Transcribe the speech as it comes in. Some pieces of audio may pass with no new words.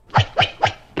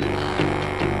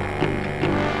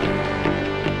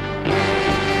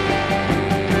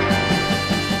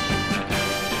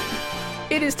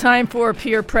is time for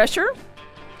Peer Pressure.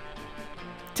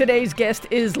 Today's guest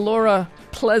is Laura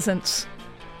Pleasance,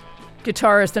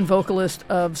 guitarist and vocalist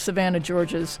of Savannah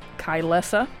George's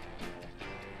Kylesa.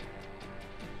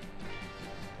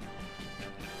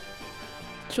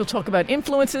 She'll talk about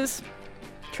influences,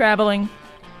 traveling,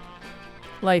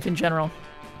 life in general,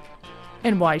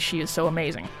 and why she is so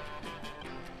amazing.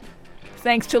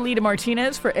 Thanks to Lita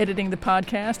Martinez for editing the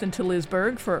podcast and to Liz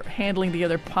Berg for handling the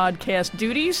other podcast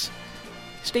duties.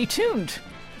 Stay tuned.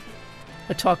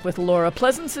 A talk with Laura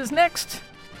Pleasance is next.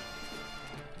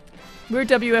 We're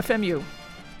WFMU.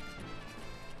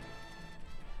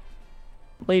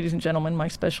 Ladies and gentlemen, my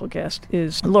special guest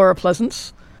is Laura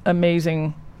Pleasance,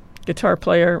 amazing guitar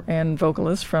player and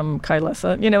vocalist from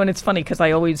Kylesa. You know, and it's funny because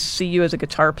I always see you as a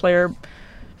guitar player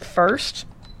first.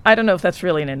 I don't know if that's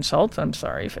really an insult. I'm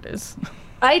sorry if it is.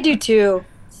 I do too,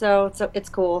 so it's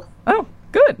cool. Oh,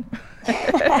 good.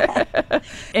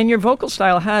 And your vocal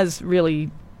style has really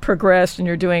progressed, and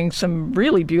you're doing some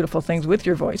really beautiful things with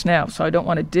your voice now, so I don't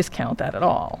want to discount that at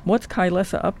all. What's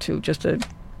Kylesa up to? Just a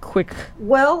quick...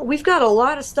 Well, we've got a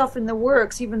lot of stuff in the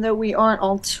works. Even though we aren't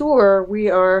on tour, we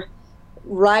are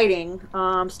writing,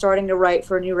 starting to write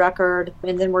for a new record,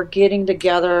 and then we're getting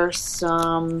together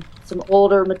some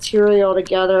older material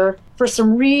together for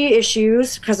some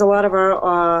reissues, because a lot of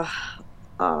our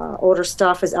older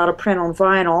stuff is out of print on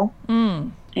vinyl.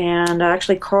 And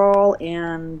actually Carl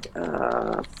and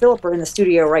Philip are in the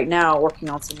studio right now working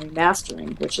on some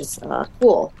remastering, which is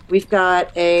cool. We've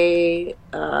got the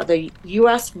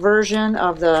US version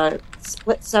of the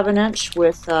split 7-inch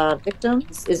with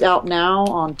Victims is out now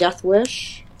on Death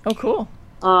Wish. Oh, cool.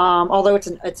 Although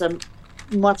it's a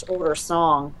much older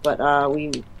song, but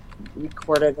we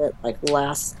recorded it like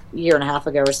last year and a half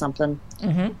ago or something.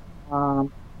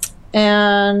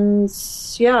 And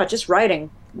yeah, just writing.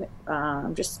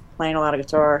 I'm just playing a lot of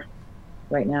guitar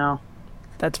right now.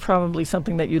 That's probably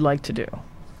something that you like to do.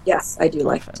 Yes, I do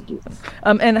like to do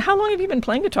that. And how long have you been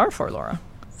playing guitar for, Laura?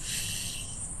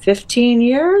 15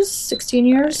 years, 16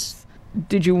 years.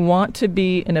 Did you want to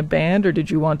be in a band, or did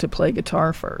you want to play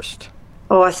guitar first?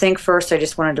 Oh, I think first I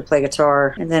just wanted to play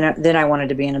guitar, and then I wanted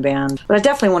to be in a band. But I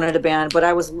definitely wanted a band, but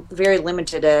I was very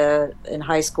limited in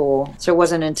high school. So it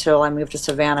wasn't until I moved to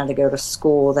Savannah to go to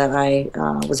school that I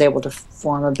was able to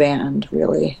form a band,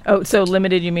 really. Oh, so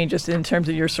limited, you mean just in terms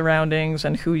of your surroundings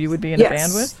and who you would be in a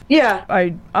band with? Yeah.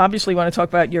 I obviously want to talk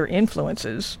about your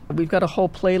influences. We've got a whole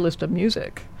playlist of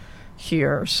music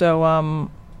here. So,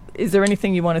 is there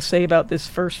anything you want to say about this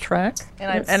first track?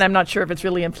 And I'm not sure if it's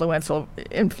really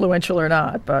influential or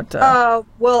not, but...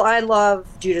 well, I love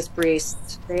Judas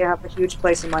Priest. They have a huge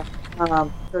place in my...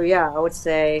 so yeah, I would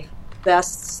say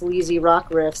best sleazy rock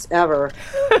riffs ever.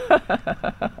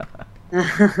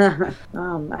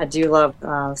 I do love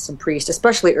some Priest,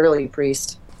 especially early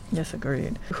Priest. Yes,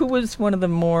 agreed. Who was one of the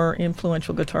more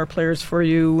influential guitar players for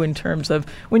you in terms of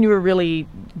when you were really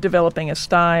developing a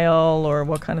style, or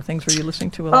what kind of things were you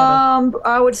listening to a lot of?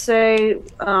 I would say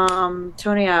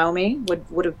Tony Iommi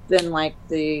would have been like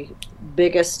the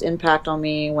biggest impact on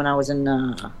me when I was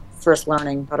in first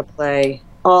learning how to play.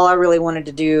 All I really wanted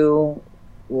to do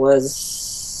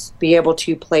was be able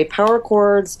to play power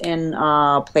chords and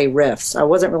play riffs. I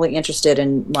wasn't really interested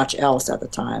in much else at the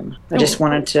time. I just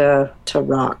wanted to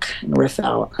rock and riff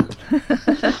out.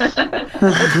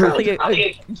 That's probably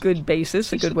a good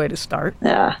basis, a good way to start.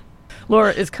 Yeah.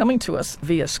 Laura is coming to us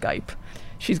via Skype.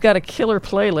 She's got a killer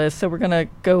playlist, so we're going to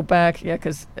go back,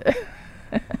 because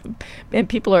and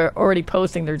people are already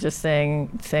posting, they're just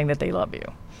saying that they love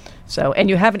you. So, and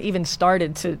you haven't even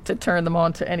started to turn them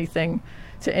on to anything,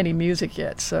 to any music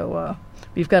yet, so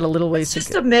we've got a little ways to go. It's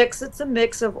just a mix. It's a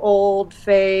mix of old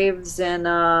faves, and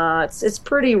it's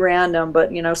pretty random,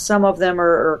 but some of them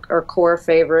are core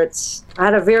favorites. I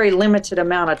had a very limited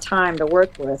amount of time to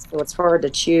work with, so it's hard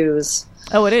to choose.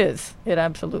 Oh, it is. It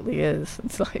absolutely is.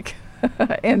 It's like,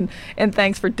 and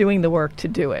thanks for doing the work to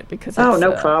do it, because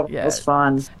no problem. Yeah, it was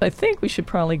fun. I think we should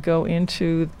probably go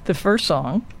into the first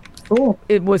song. Cool.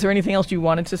 Was there anything else you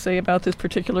wanted to say about this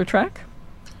particular track?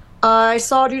 I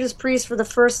saw Judas Priest for the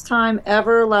first time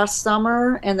ever last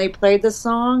summer, and they played this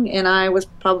song, and I was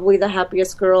probably the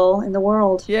happiest girl in the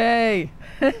world. Yay!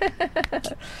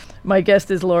 My guest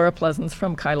is Laura Pleasance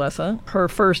from Kylesa. Her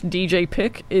first DJ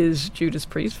pick is Judas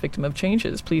Priest, Victim of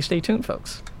Changes. Please stay tuned,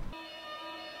 folks.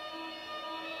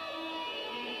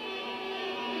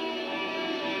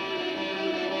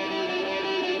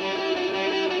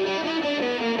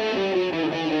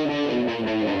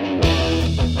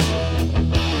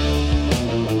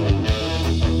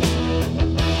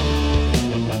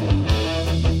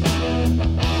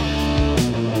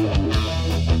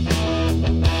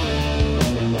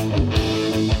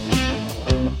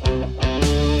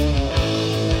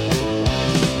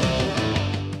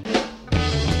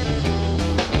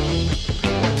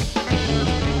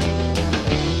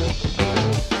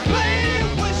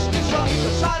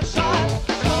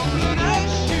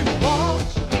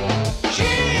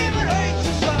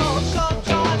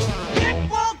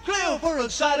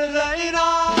 Saturday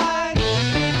night.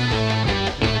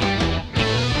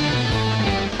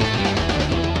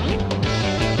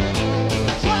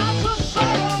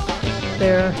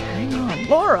 There, hang on,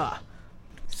 Laura.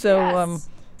 So, Yes.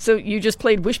 so you just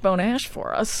played Wishbone Ash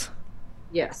for us,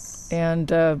 Yes. and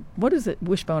what is it,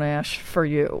 Wishbone Ash, for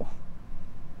you?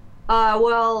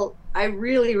 Well, I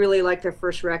really, really liked their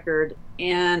first record,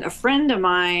 and a friend of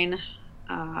mine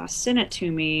sent it to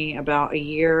me about a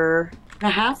year and a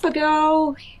half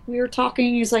ago. We were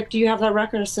talking. He's like, "Do you have that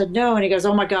record?" I said, "No," and he goes,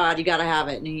 "Oh my God, you got to have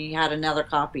it!" And he had another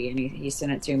copy, and he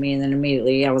sent it to me, and then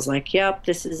immediately I was like, "Yep,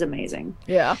 this is amazing."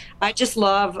 Yeah. I just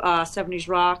love 70s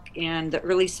rock, and the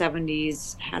early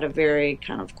 70s had a very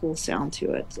kind of cool sound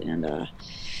to it, and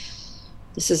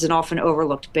this is an often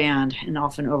overlooked band, an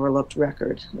often overlooked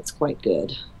record. It's quite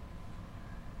good.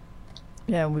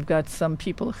 Yeah, we've got some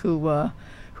people who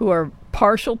are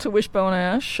partial to Wishbone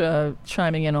Ash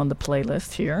chiming in on the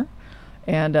playlist here,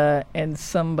 and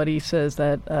somebody says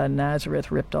that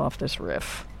Nazareth ripped off this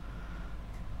riff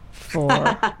for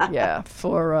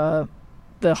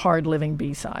the Hard Living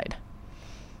B-side.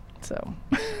 So,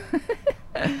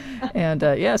 and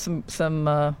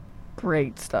some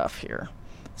great stuff here.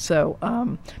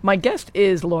 So my guest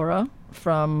is Laura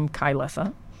from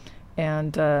Kylesa,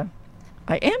 and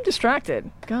I am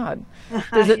distracted. God,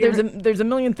 there's a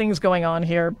million things going on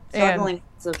here, Juggling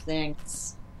lots of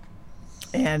things.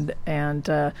 and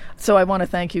so I want to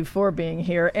thank you for being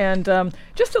here. And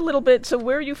just a little bit. So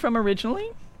where are you from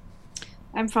originally?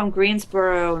 I'm from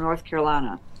Greensboro, North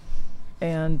Carolina.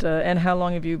 And how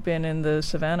long have you been in the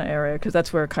Savannah area? Because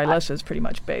that's where Kylesa is pretty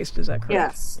much based. Is that correct?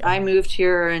 Yes, I moved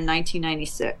here in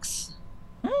 1996.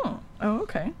 Oh,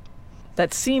 okay.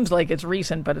 That seems like it's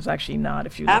recent, but it's actually not.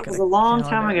 If you look That at was the a long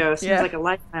calendar. time ago. Seems Yeah. like a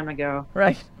lifetime ago.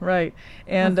 Right.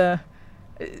 And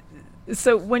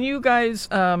so when you guys,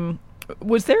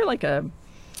 was there like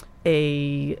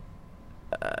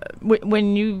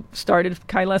when you started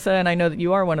Kylesa, and I know that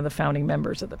you are one of the founding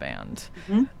members of the band,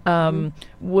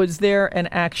 was there an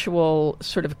actual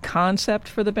sort of concept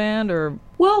for the band, or?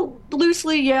 Well,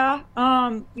 loosely, yeah.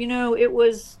 It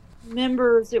was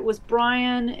members. It was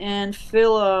Brian and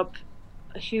Philip,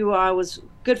 who I was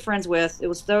good friends with. It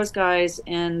was those guys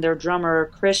and their drummer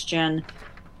Christian,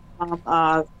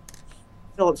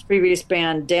 Philip's previous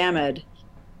band, Damned.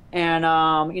 And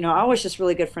I was just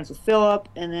really good friends with Philip.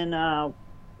 And then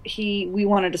we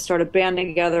wanted to start a band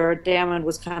together. Damned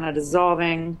was kind of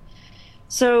dissolving.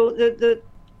 So the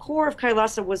core of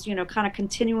Kylesa was, kind of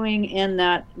continuing in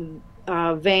that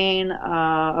vein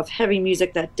of heavy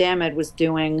music that Damned was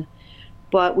doing.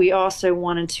 But we also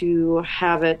wanted to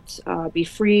have it be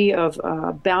free of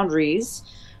boundaries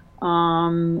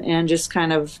and just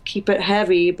kind of keep it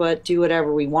heavy, but do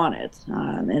whatever we wanted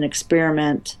and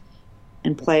experiment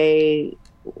and play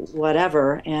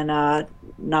whatever and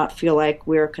not feel like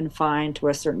we're confined to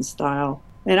a certain style.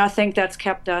 And I think that's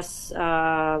kept us,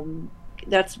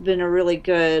 that's been a really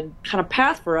good kind of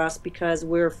path for us because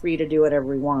we're free to do whatever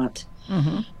we want.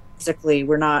 Mm-hmm. Basically,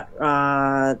 we're not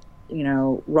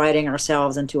writing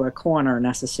ourselves into a corner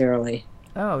necessarily.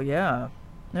 Oh yeah,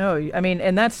 no, I mean,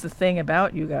 and that's the thing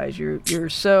about you guys. You're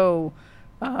so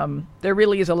there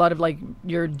really is a lot of like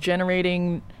you're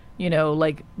generating,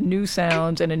 like new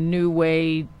sounds and a new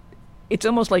way. It's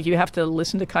almost like you have to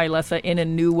listen to Kylesa in a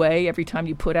new way every time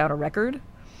you put out a record.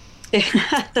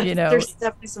 There's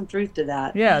definitely some truth to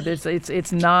that. Yeah,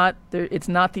 it's not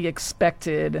the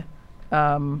expected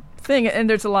thing, and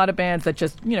there's a lot of bands that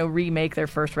just remake their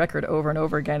first record over and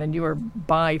over again, and you are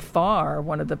by far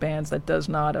one of the bands that does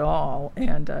not at all,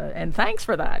 and thanks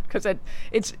for that, because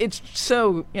it's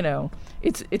so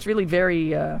it's really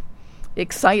very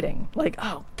exciting, like,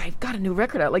 oh, they've got a new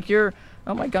record out, like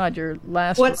oh my God, your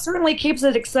last. What certainly keeps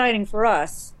it exciting for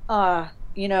us,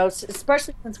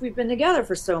 especially since we've been together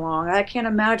for so long. I can't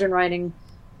imagine writing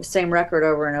the same record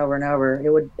over and over and over. It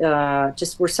would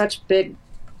we're such big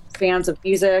fans of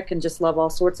music and just love all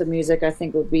sorts of music. I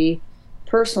think it would be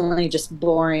personally just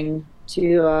boring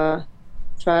to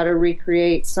try to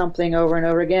recreate something over and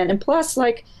over again. And plus,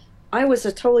 like, I was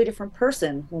a totally different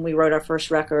person when we wrote our first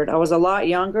record. I was a lot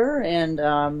younger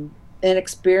and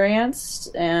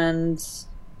inexperienced and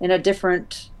in a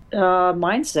different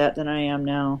mindset than I am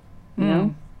now. You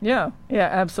know? Yeah,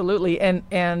 absolutely.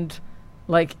 And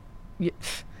like,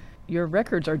 your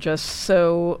records are just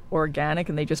so organic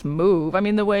and they just move. I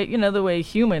mean, the way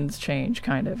humans change,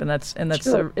 kind of, and that's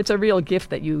sure. It's a real gift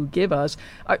that you give us.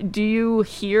 Do you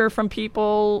hear from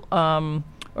people,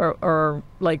 or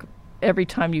like every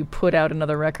time you put out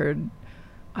another record?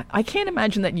 I can't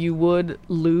imagine that you would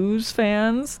lose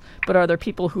fans, but are there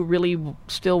people who really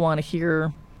still want to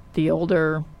hear the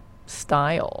older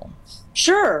style?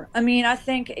 Sure. I mean, I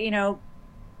think,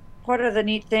 part of the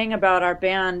neat thing about our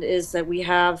band is that we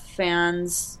have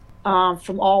fans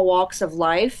from all walks of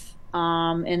life.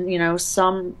 And,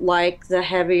 some like the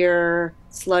heavier,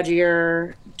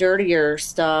 sludgier, dirtier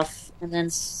stuff. And then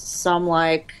some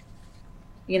like,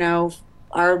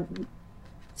 our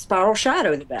Spiral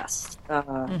Shadow the best.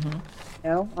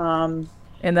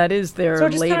 And that is their so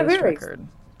it just kind of latest varies. record.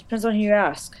 Depends on who you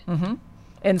ask.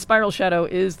 And Spiral Shadow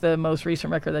is the most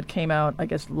recent record that came out, I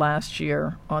guess, last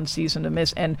year on Season to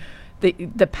Miss. And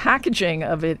the packaging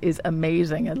of it is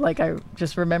amazing. And I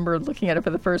just remember looking at it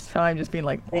for the first time, just being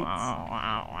like, Thanks.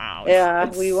 wow. Yeah,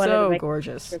 it's we wanted so to make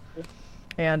gorgeous.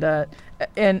 And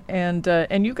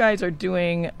you guys are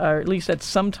doing, or at least at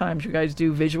sometimes you guys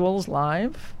do visuals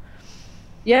live.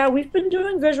 Yeah, we've been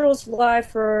doing visuals live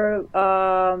for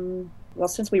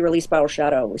since we released Spiral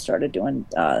Shadow, we started doing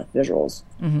visuals.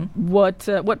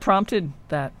 What prompted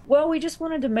that? Well, we just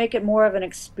wanted to make it more of an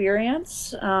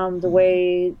experience. The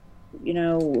way,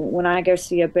 when I go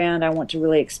see a band, I want to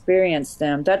really experience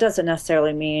them. That doesn't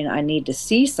necessarily mean I need to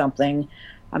see something.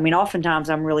 I mean, oftentimes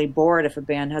I'm really bored if a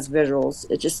band has visuals.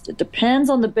 It depends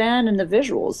on the band and the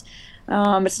visuals.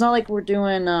 It's not like we're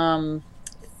doing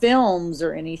films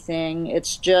or anything.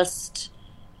 It's just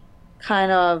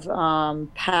kind of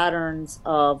patterns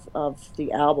of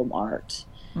the album art.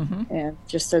 And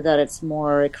just so that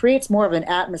it creates more of an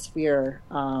atmosphere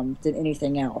than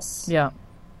anything else. Yeah,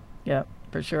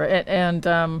 for sure. And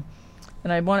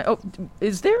I want to. Oh,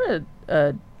 is there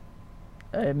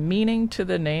a meaning to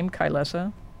the name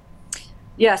Kailasa?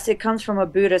 Yes, it comes from a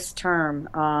Buddhist term.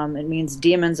 It means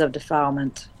demons of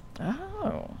defilement.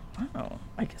 Oh, wow.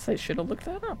 I guess I should have looked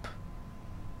that up.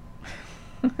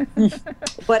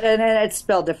 But and it's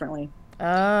spelled differently.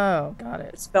 Oh, got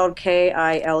it. It's spelled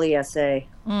Kailesa.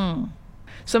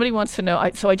 Somebody wants to know.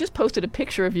 So I just posted a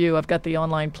picture of you. I've got the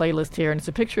online playlist here, and it's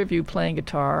a picture of you playing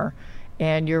guitar,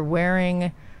 and you're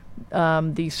wearing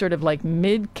these sort of like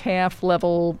mid-calf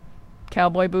level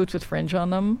cowboy boots with fringe on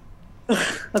them.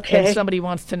 Okay. And somebody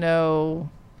wants to know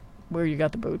where you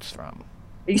got the boots from.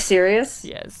 Are you serious?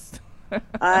 Yes.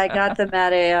 I got them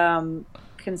at a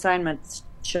consignment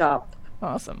shop.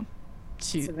 Awesome.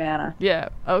 In Savannah. Yeah.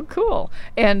 Oh, cool.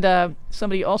 And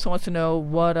somebody also wants to know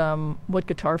what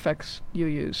guitar effects you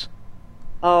use.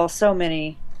 Oh, so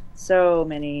many.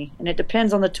 And it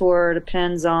depends on the tour,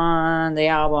 depends on the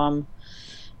album.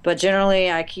 But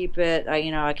generally I keep it,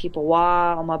 I keep a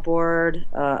wah on my board,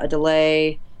 a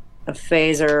delay, a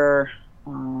phaser,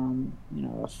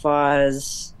 a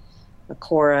fuzz, a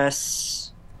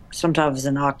chorus, sometimes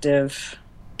an octave.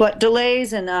 But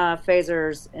delays and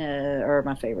phasers are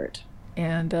my favorite.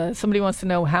 And somebody wants to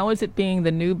know, how is it being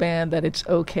the new band that it's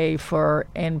okay for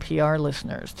NPR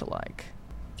listeners to like?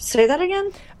 Say that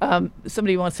again?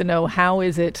 Somebody wants to know, how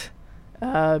is it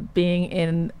being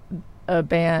in a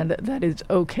band that is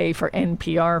okay for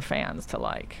NPR fans to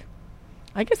like?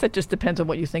 I guess that just depends on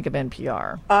what you think of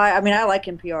NPR. I like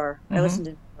NPR. I listen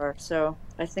to NPR, so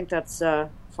I think that's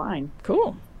fine.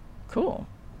 Cool.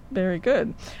 Very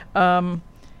good. And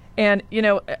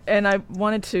I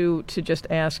wanted to just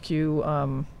ask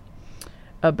you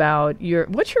about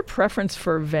what's your preference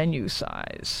for venue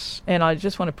size? And I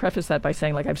just want to preface that by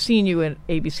saying, I've seen you in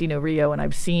ABC No Rio, and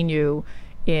I've seen you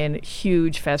in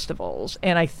huge festivals,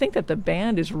 and I think that the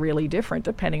band is really different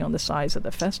depending on the size of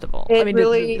the festival. It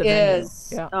really the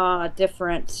is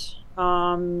different.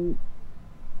 The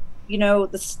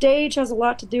stage has a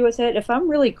lot to do with it. If I'm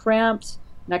really cramped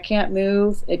and I can't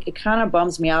move, it kind of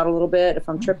bums me out a little bit if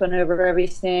I'm tripping over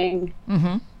everything.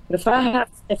 But if I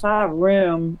have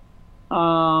room,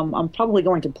 I'm probably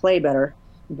going to play better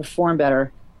and perform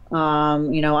better.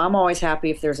 I'm always happy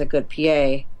if there's a good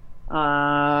PA.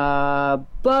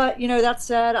 But that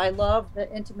said, I love the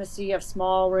intimacy of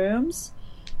small rooms.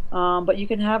 But you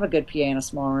can have a good PA in a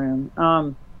small room.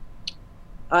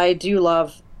 I do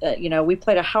love, we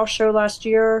played a house show last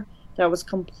year that was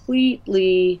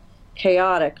completely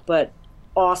chaotic, but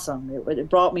awesome. It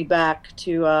brought me back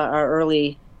to our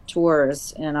early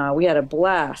tours, and we had a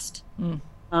blast.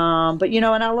 But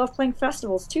and I love playing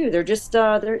festivals too. They're just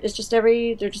different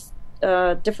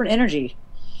energy,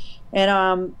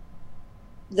 and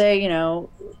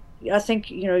I think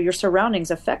your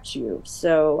surroundings affect you.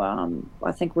 So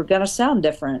I think we're gonna sound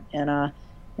different in a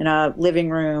living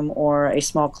room or a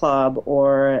small club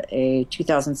or a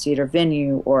 2,000-seater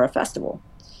venue or a festival.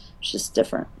 It's just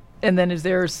different. And then is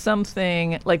there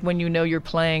something, like when you're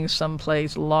playing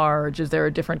someplace large, is there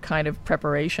a different kind of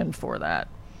preparation for that?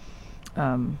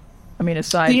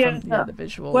 Aside from the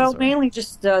visuals. Well, mainly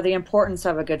just the importance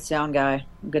of a good sound guy,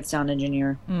 a good sound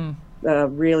engineer.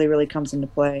 really, really comes into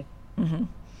play.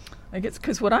 I guess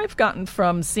because what I've gotten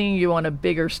from seeing you on a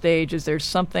bigger stage is there's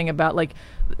something about, like,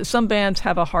 some bands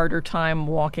have a harder time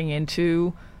walking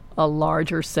into a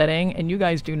larger setting, and you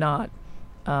guys do not.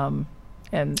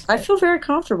 And I feel very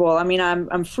comfortable. I mean,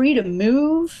 I'm free to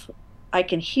move. I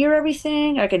can hear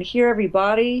everything. I can hear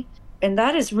everybody, and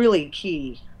that is really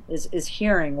key. Is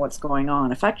hearing what's going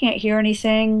on. If I can't hear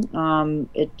anything,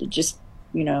 it just,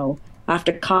 I have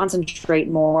to concentrate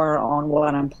more on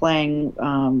what I'm playing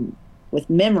with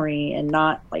memory and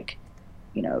not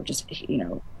just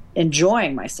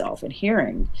enjoying myself and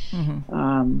hearing.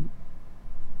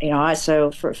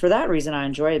 So for that reason, I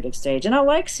enjoy a big stage, and I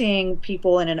like seeing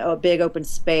people in a big open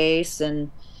space and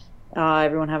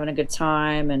everyone having a good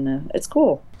time, and it's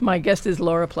cool. My guest is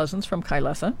Laura Pleasance from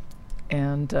Kailasa,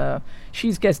 and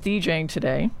she's guest DJing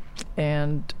today.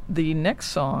 And the next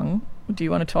song, do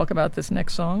you want to talk about this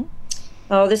next song?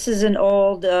 Oh, this is an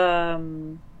old,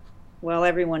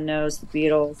 everyone knows the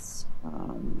Beatles,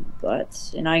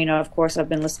 of course, I've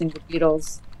been listening to the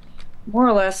Beatles more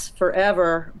or less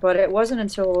forever, but it wasn't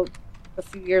until a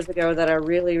few years ago that I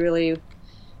really, really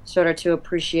started to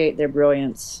appreciate their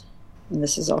brilliance. And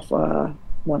this is off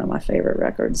one of my favorite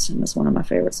records, and it's one of my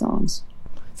favorite songs.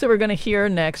 So we're going to hear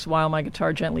next While My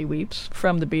Guitar Gently Weeps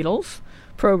from the Beatles,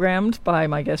 programmed by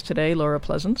my guest today, Laura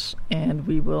Pleasance, and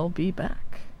we will be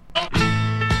back.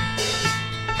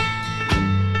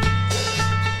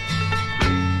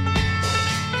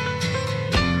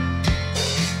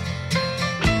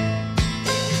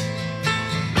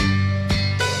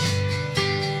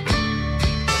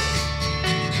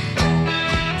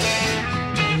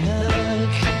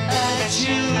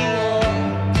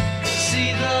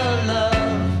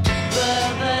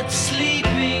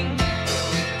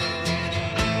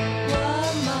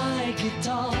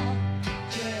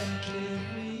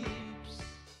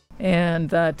 And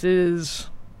that is,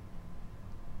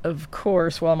 of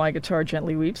course, While My Guitar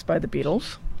Gently Weeps by the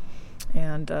Beatles.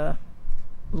 And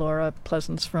Laura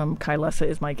Pleasance from Kailasa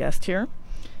is my guest here.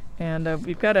 And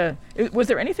we've got was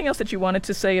there anything else that you wanted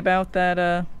to say about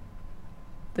that,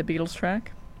 the Beatles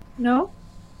track? No.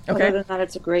 Okay. Other than that,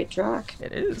 it's a great track.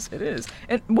 It is.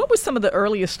 And what was some of the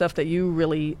earliest stuff that you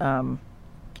really,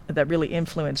 that really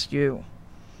influenced you?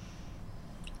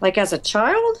 Like as a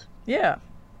child? Yeah.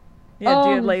 Yeah, do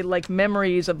you have like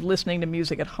memories of listening to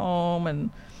music at home? And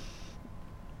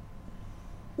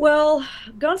well,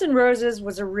 Guns N' Roses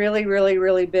was a really, really,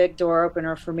 really big door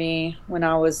opener for me when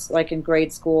I was like in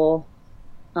grade school.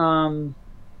 And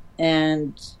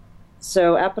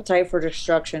so Appetite for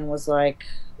Destruction was like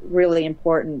really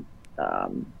important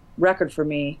record for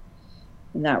me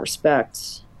in that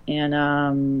respect.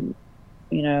 And,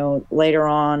 later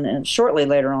on, and shortly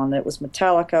later on, it was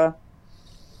Metallica.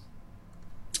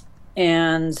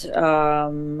 And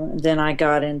then I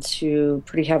got into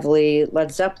pretty heavily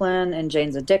Led Zeppelin and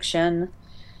Jane's Addiction.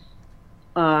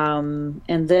 And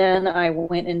then I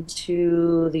went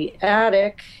into the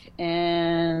attic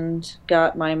and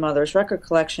got my mother's record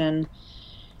collection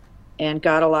and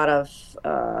got a lot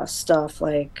of stuff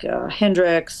like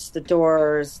Hendrix, The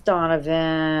Doors,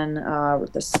 Donovan,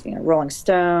 Rolling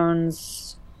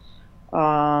Stones,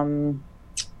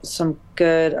 some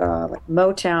good like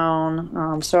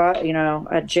Motown. So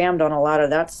I jammed on a lot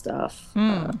of that stuff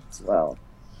as well.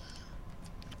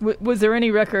 Was there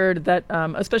any record that,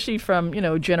 especially from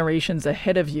generations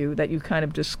ahead of you, that you kind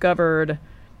of discovered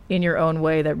in your own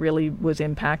way that really was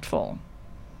impactful?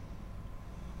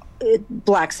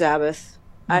 Black Sabbath.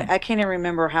 I can't even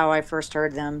remember how I first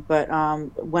heard them, but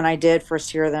when I did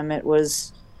first hear them, it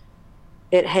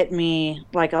hit me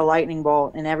like a lightning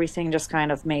bolt, and everything just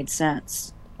kind of made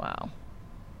sense. Wow.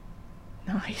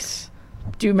 Nice.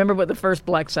 Do you remember what the first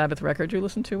Black Sabbath record you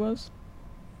listened to was?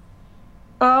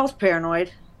 Oh, I was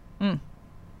Paranoid.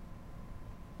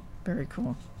 Very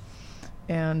cool.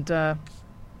 And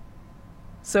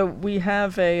so we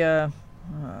have and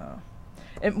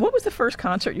what was the first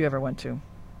concert you ever went to?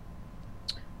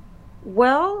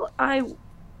 Well, I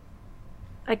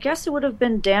guess it would have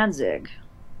been Danzig.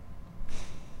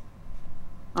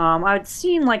 I'd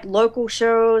seen like local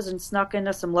shows and snuck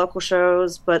into some local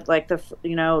shows, but like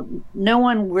no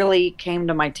one really came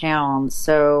to my town.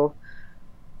 So,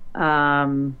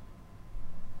 or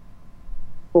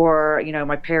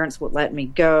my parents would let me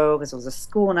go because it was a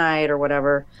school night or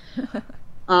whatever.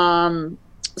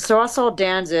 So I saw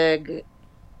Danzig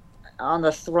on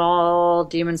the Thrall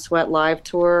Demon Sweat live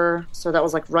tour. So that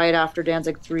was like right after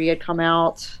Danzig 3 had come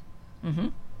out. Mm-hmm.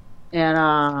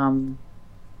 And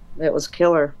it was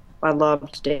killer. I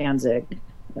loved Danzig.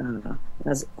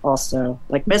 As also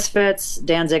like Misfits,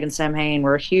 Danzig and Samhain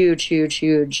were huge, huge,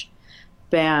 huge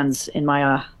bands in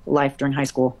my life during high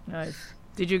school. Nice.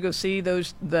 Did you go see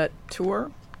that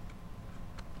tour?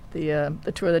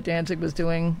 The tour that Danzig was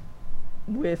doing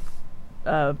with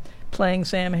playing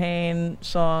Sam Hain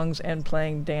songs and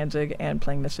playing Danzig and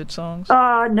playing Misfits songs?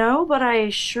 No, but I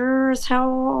sure as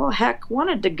hell heck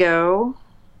wanted to go.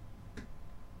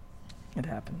 It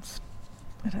happens.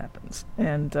 It happens.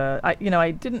 And I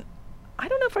don't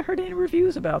know if I heard any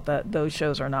reviews about those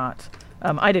shows or not.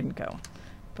 I didn't go,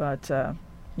 but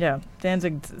yeah,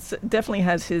 Danzig definitely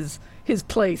has his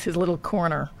place, his little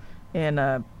corner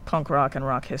in punk rock and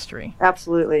rock history.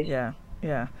 Absolutely. Yeah,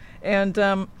 yeah. And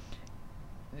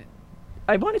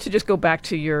I wanted to just go back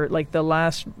to your, like, the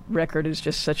last record is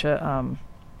just such a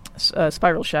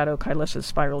Spiral Shadow. Kylessa's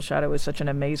Spiral Shadow is such an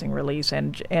amazing release,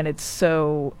 and it's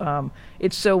so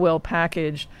well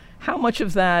packaged. How much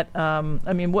of that,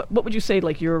 I mean, what would you say,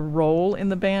 like, your role in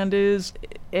the band is,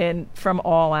 and from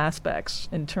all aspects,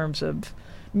 in terms of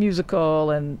musical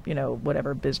and,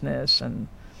 whatever, business and...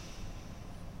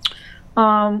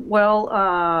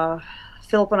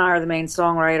 Philip and I are the main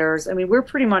songwriters. I mean, we're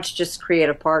pretty much just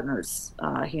creative partners.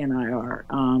 He and I are.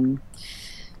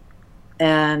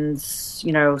 And,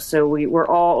 so we're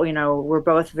all, we're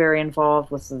both very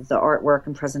involved with the artwork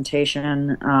and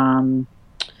presentation.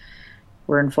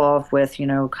 We're involved with,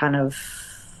 kind of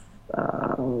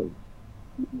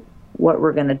what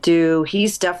we're going to do.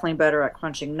 He's definitely better at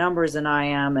crunching numbers than I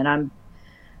am, and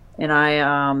I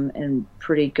am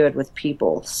pretty good with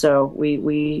people. So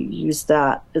we use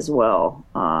that as well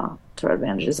to our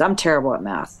advantages. I'm terrible at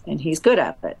math, and he's good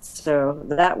at it. So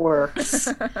that works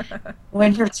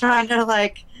when you're trying to,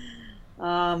 like, do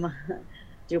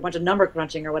a bunch of number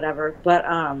crunching or whatever. But,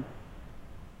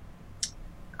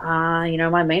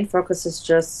 my main focus is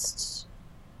just,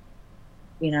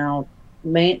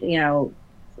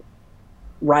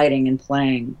 writing and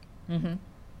playing. Mm-hmm.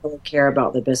 I don't care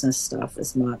about the business stuff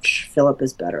as much. Philip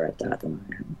is better at that than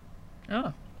I am.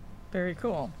 Oh, very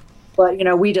cool. But,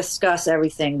 we discuss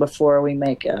everything before we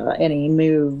make any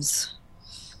moves.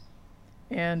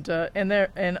 And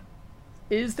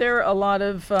is there a lot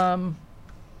of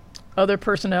other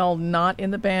personnel not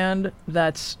in the band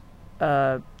that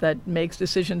makes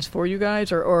decisions for you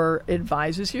guys or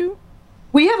advises you?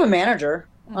 We have a manager.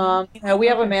 Mm-hmm. We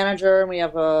have a manager, and we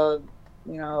have a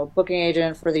booking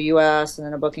agent for the U.S. and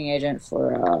then a booking agent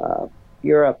for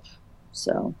Europe.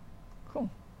 So cool.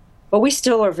 But we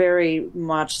still are very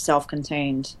much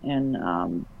self-contained,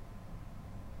 and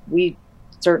we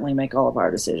certainly make all of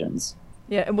our decisions.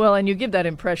 Yeah, well, and you give that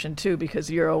impression too, because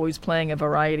you're always playing a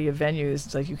variety of venues.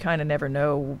 It's like you kind of never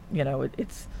know.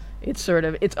 It's sort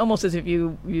of, it's almost as if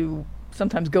you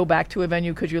sometimes go back to a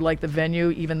venue because you like the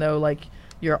venue, even though, like,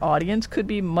 your audience could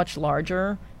be much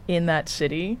larger in that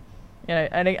city.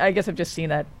 And I guess I've just seen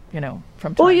that,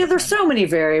 from time to there's time. so many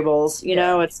variables,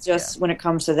 it's just when it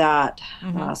comes to that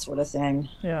Mm-hmm. Sort of thing.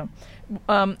 Yeah.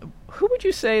 Who would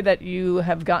you say that you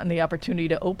have gotten the opportunity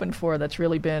to open for that's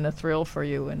really been a thrill for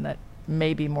you, and that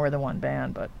may be more than one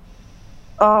band, but...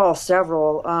 Oh,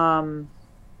 several.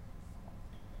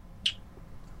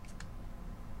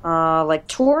 Like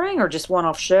touring or just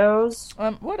one-off shows?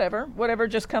 Whatever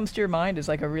just comes to your mind is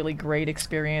like a really great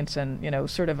experience, and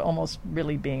sort of almost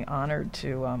really being honored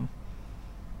to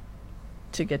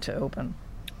get to open.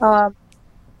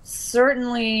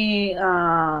 Certainly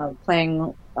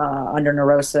playing Under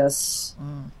Neurosis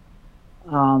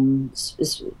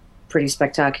is pretty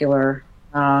spectacular.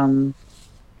 Done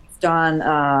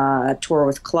a tour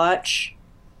with Clutch,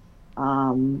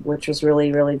 which was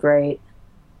really, really great.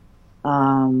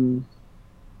 Touring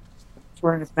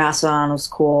with Mastodon was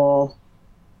cool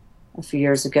a few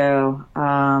years ago.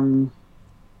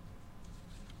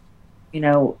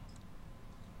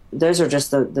 Those are just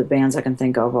the bands I can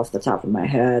think of off the top of my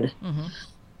head.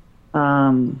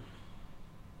 Mm-hmm.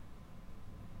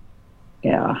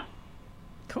 Yeah.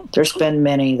 Cool. There's been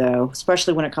many, though,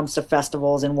 especially when it comes to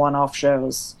festivals and one-off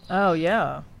shows. Oh,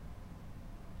 yeah.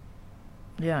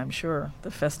 Yeah, I'm sure.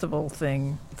 The festival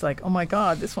thing, it's like, oh my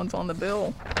God, this one's on the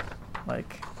bill.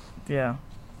 Like, yeah.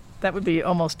 That would be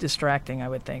almost distracting, I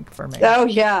would think, for me. Oh,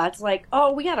 yeah. It's like,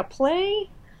 oh, we got to play?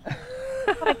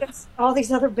 Against all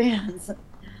these other bands.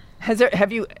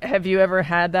 Have you ever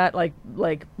had that, like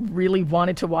really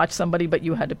wanted to watch somebody, but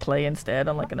you had to play instead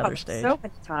on, like, another stage? So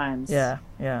many times. Yeah.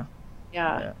 Yeah.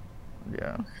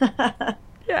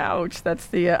 Ouch. That's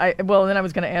the well, then I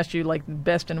was going to ask you, like,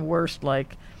 best and worst,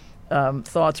 like,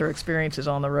 thoughts or experiences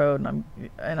on the road,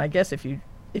 and I guess if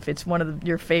it's one of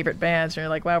your favorite bands and you're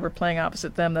like, wow, we're playing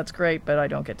opposite them, that's great, but I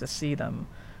don't get to see them,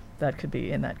 that could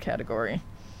be in that category.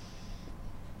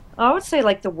 I would say,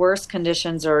 like, the worst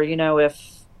conditions are,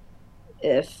 if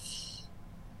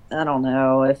I don't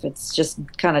know, if it's just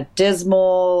kind of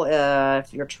dismal,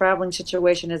 if your traveling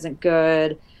situation isn't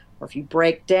good, or if you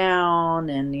break down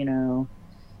and, you're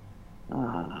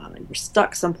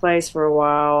stuck someplace for a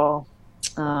while.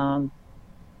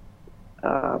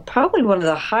 Probably one of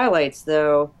the highlights,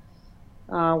 though,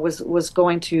 was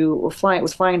flying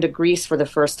to Greece for the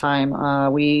first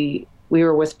time. We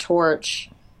were with Torch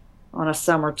on a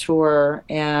summer tour,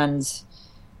 and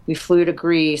we flew to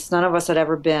Greece. None of us had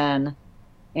ever been,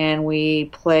 and we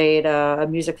played a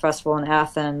music festival in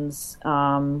Athens,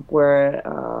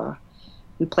 where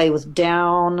we played with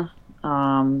Down,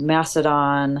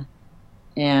 Mastodon,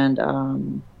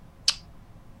 and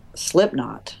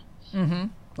Slipknot. Mm-hmm.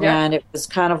 Yeah. And it was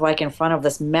kind of like in front of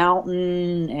this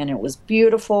mountain, and it was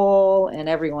beautiful, and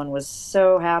everyone was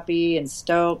so happy and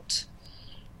stoked,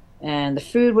 and the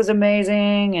food was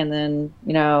amazing. And then,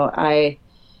 I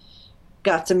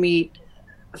got to meet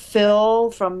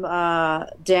Phil from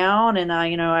Down, and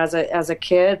as a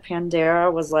kid,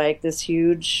 Pandera was like this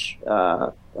huge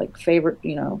favorite,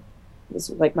 was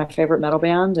like my favorite metal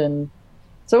band, and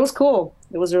so it was cool.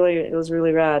 It was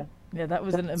really rad. Yeah, that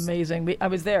was an amazing. I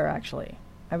was there actually.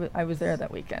 I was there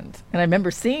that weekend, and I remember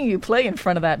seeing you play in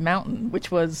front of that mountain,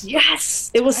 which was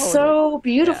it was so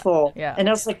beautiful. Yeah. And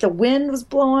it was like the wind was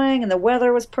blowing and the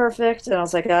weather was perfect, and I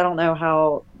was like, I don't know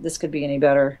how this could be any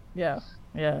better. Yeah.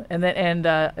 And then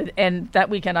and that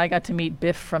weekend I got to meet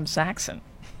Biff from Saxon.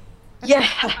 Yeah.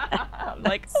 I'm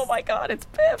like, oh my God, it's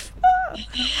Biff.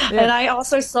 And I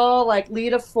also saw like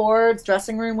Lita Ford's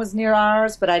dressing room was near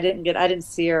ours, but I didn't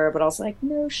see her, but I was like,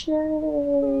 no shit.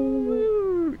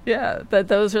 Yeah,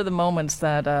 those are the moments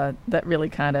that really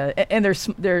kind of, and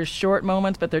they're short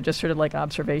moments, but they're just sort of like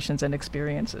observations and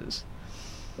experiences.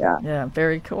 Yeah. Yeah,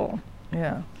 very cool.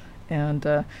 Yeah. And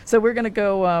so we're going to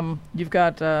go, you've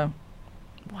got,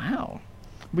 wow,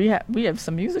 we have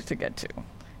some music to get to.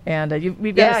 And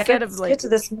we've got a set of like. Get to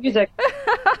this music.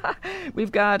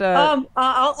 We've got.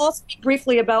 I'll speak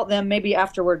briefly about them maybe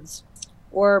afterwards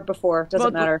or before.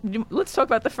 Doesn't matter. Let's talk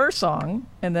about the first song,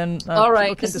 and then. All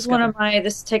right. This is one of my.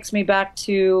 This takes me back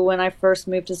to when I first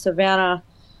moved to Savannah.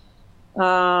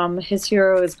 His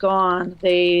Hero Is Gone.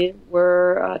 They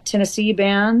were a Tennessee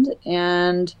band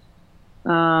and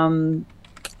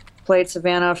played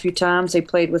Savannah a few times. They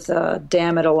played with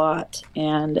Damn It a lot,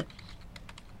 and.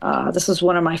 This is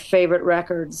one of my favorite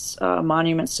records,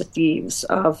 Monuments to Thieves,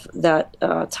 of that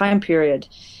time period.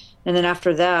 And then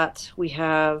after that, we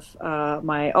have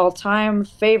my all-time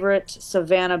favorite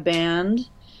Savannah band,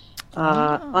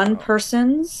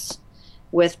 Unpersons,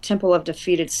 with Temple of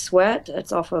Defeated Sweat.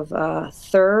 It's off of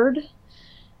Third,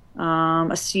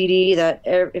 a CD that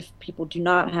if people do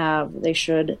not have, they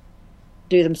should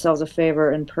do themselves a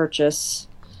favor and purchase.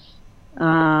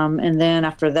 And then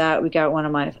after that, we got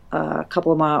a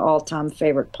couple of my all-time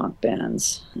favorite punk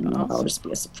bands. Awesome. That'll just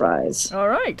be a surprise. All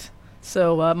right.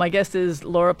 So my guest is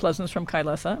Laura Pleasance from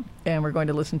Kailasa, and we're going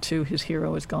to listen to His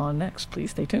Hero Is Gone next.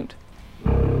 Please stay tuned.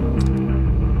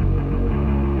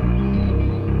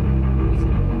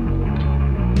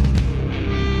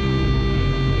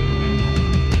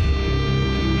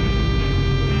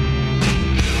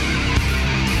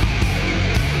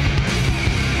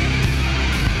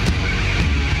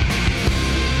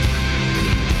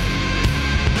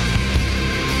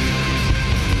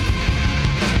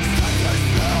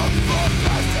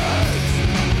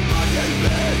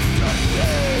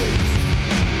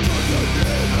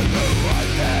 Underneath the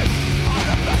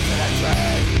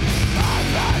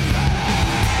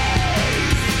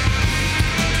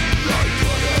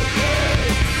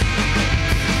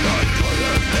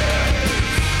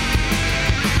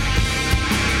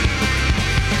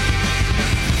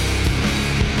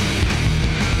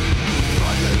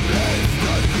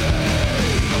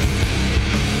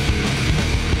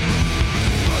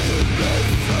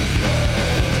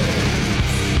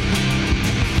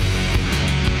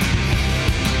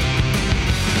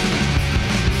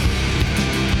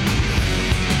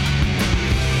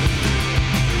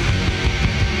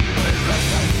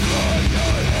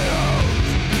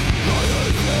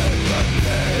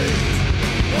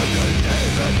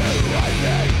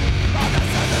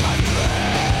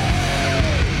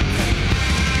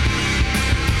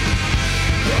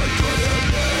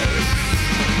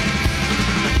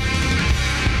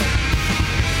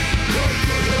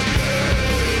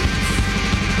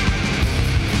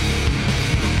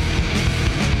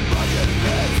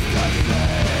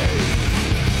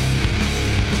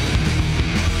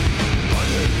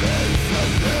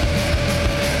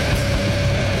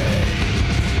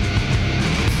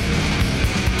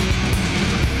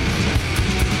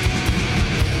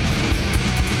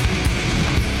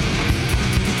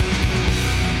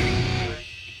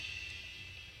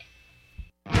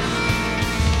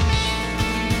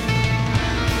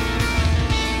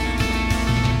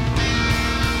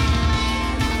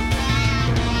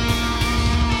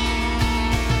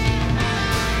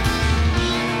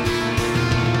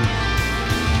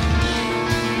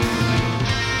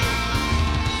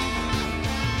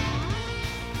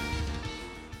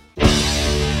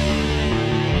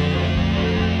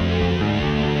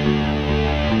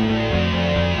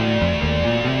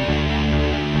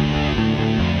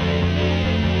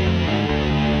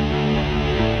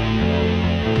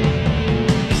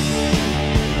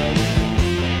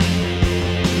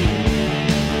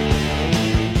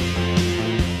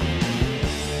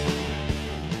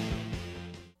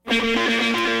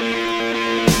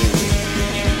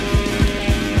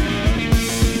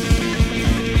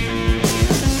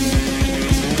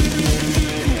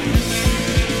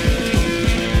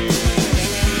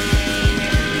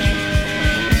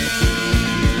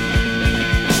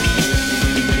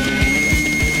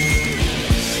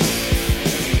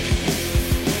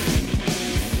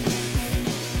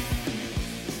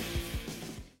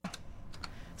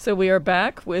So we are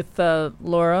back with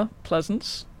Laura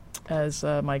Pleasance as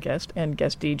my guest and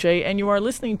guest DJ, and you are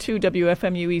listening to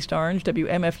WFMU East Orange,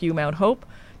 WMFU Mount Hope,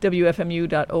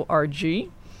 WFMU.org.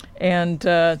 And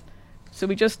so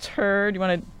we just heard, you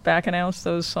want to back announce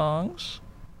those songs?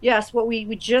 Yes, what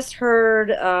we just heard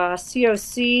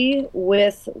COC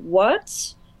with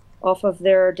What off of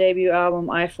their debut album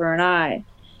Eye for an Eye.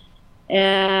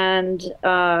 And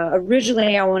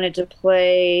originally I wanted to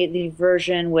play the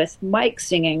version with Mike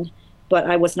singing, but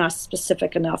I was not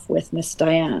specific enough with Miss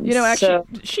Diane. You know, actually,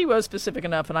 she was specific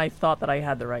enough, and I thought that I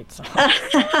had the right song.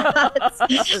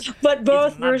 But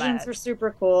both versions were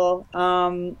super cool.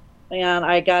 And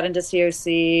I got into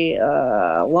COC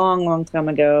a long time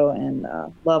ago and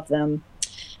loved them.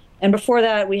 And before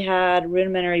that, we had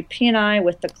Rudimentary Peni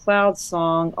with the Cloud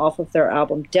song off of their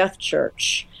album Death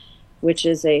Church, which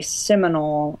is a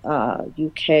seminal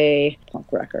UK punk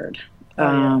record.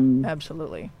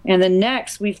 Absolutely. And then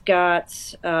next we've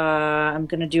got, I'm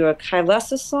going to do a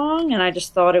Kylesa song, and I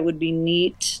just thought it would be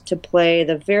neat to play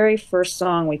the very first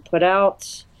song we put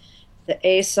out, the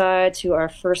A-side to our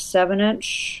first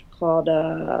 7-inch called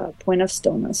Point of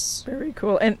Stillness. Very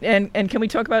cool. And can we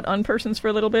talk about Unpersons for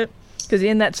a little bit? Because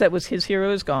in that set was His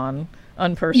Hero Is Gone,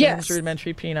 Unpersons, yes.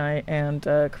 Rudimentary Peni, and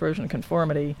Corrosion of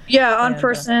Conformity. Yeah,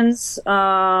 Unpersons.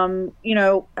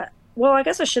 Well, I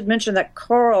guess I should mention that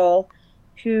Carl,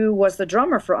 who was the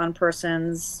drummer for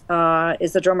Unpersons,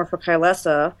 is the drummer for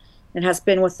Kylesa and has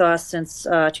been with us since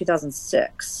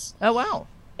 2006. Oh, wow.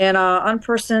 And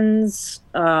Unpersons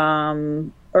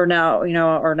are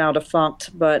now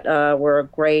defunct, but were a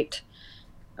great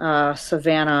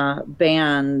Savannah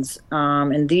band.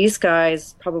 And these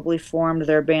guys probably formed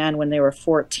their band when they were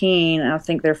 14. I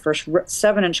think their first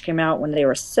 7-inch came out when they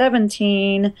were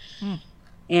 17.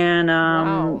 And,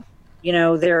 wow.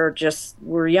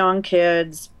 We're young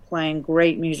kids playing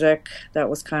great music that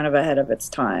was kind of ahead of its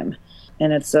time.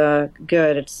 And it's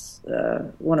good. It's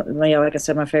like I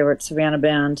said, my favorite Savannah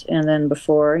band. And then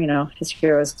before, His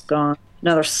Hero Is Gone,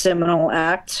 another seminal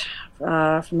act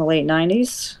from the late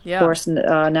 90s. Yeah. Of course,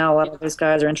 now a lot of those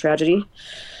guys are in tragedy.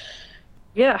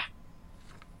 Yeah.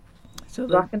 So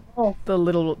rock and roll.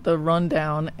 The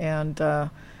rundown and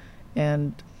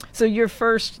so your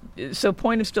first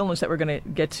Point of Stillness that we're going to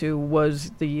get to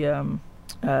was the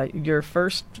your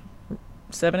first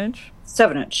 7-inch?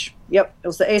 7-inch. Yep. It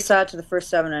was the A-side to the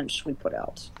first 7-inch we put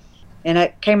out. And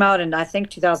it came out in, I think,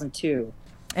 2002.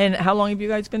 And how long have you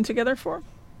guys been together for?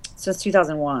 Since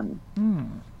 2001.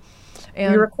 And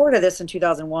we recorded this in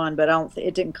 2001, but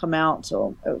it didn't come out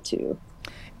until 2002.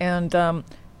 And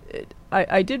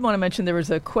I did want to mention there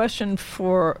was a question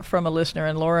from a listener,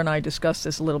 and Laura and I discussed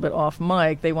this a little bit off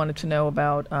mic. They wanted to know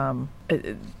about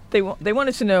they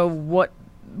wanted to know what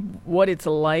it's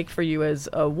like for you as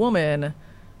a woman,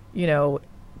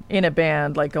 in a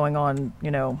band, like going on,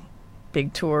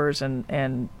 big tours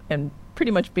and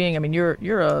pretty much being. I mean,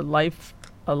 you're a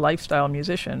lifestyle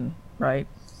musician, right?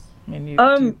 I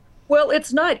mean, well,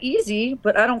 it's not easy,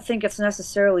 but I don't think it's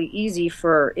necessarily easy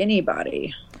for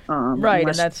anybody. Right,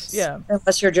 and that's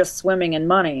unless you're just swimming in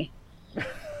money.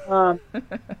 Well,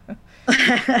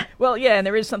 yeah, and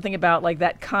there is something about like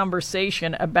that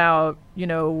conversation about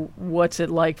what's it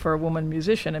like for a woman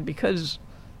musician, and because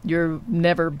you've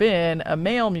never been a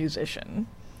male musician,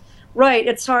 right?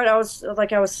 It's hard. I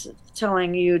was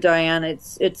telling you, Diane.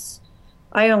 It's.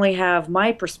 I only have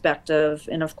my perspective,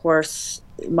 and of course,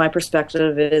 my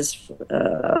perspective is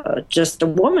just a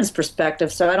woman's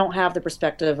perspective, so I don't have the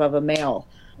perspective of a male.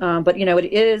 But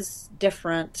it is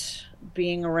different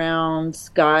being around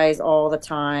guys all the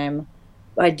time.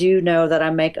 I do know that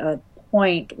I make a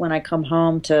point when I come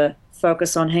home to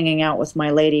focus on hanging out with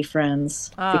my lady friends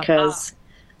because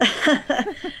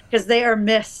they are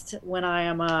missed when I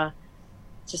am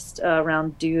just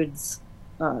around dudes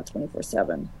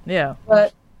 24/7. Yeah.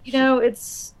 But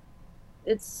it's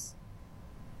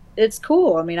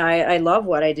cool. I mean, I love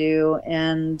what I do,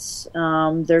 and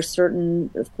there's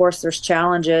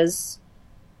challenges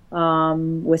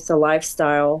with the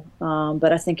lifestyle,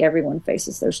 but I think everyone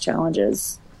faces those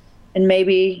challenges, and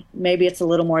maybe it's a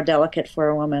little more delicate for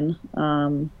a woman.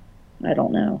 I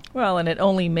don't know. Well, and it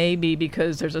only may be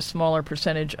because there's a smaller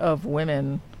percentage of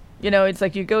women. It's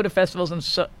like you go to festivals, and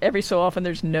every so often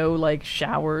there's no like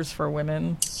showers for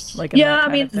women. Like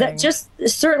that just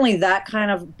certainly that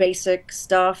kind of basic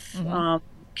stuff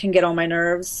can get on my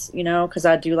nerves. Because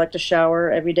I do like to shower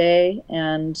every day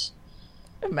and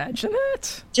imagine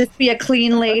that. Just be a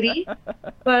clean lady,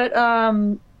 but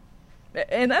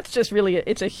and that's just really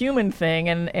it's a human thing,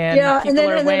 and yeah, people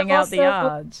are weighing out the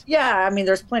odds. Yeah, I mean,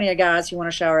 there's plenty of guys who want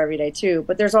to shower every day too,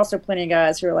 but there's also plenty of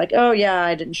guys who are like, oh yeah,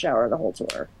 I didn't shower the whole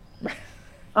tour.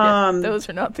 Those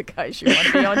are not the guys you want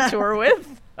to be on tour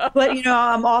with. But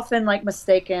I'm often like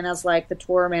mistaken as like the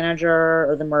tour manager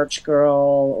or the merch girl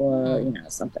or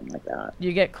something like that.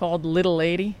 You get called Little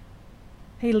Lady.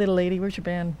 Hey, Little Lady, where's your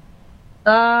band?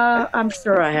 I'm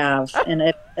sure I have,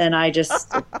 and I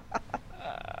just.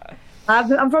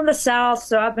 I'm from the South,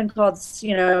 so I've been called,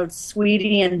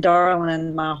 sweetie and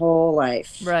darling my whole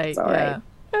life. Right. It's all right.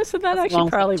 Yeah, so that actually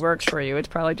probably works for you. It's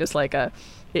probably just like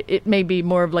it may be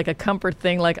more of like a comfort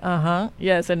thing, like,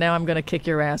 yes, and now I'm going to kick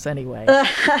your ass anyway.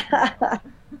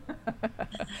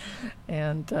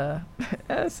 And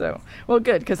so, well,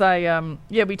 good, because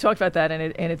we talked about that,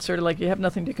 and it's sort of like you have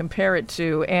nothing to compare it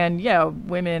to, and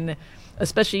women,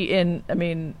 especially in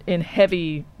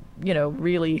heavy,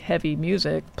 really heavy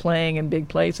music, playing in big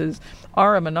places,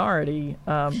 are a minority.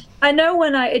 I know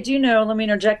let me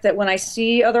interject that when I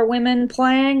see other women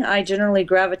playing, I generally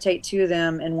gravitate to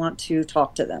them and want to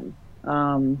talk to them.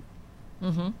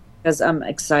 Because I'm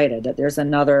excited that there's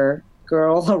another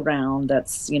girl around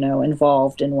that's,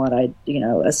 involved in what a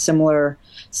similar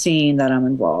scene that I'm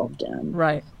involved in.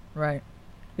 Right.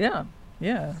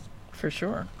 Yeah, for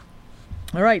sure.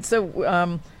 All right,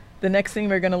 so the next thing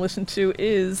we're going to listen to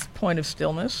is Point of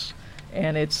Stillness,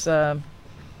 and it's...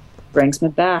 Brings me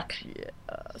back. Yeah,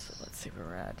 so let's see where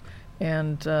we're at.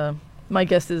 And my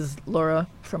guest is Laura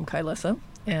from Kailasa,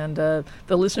 and the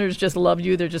listeners just love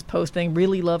you. They're just posting,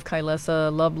 really love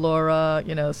Kailasa, love Laura,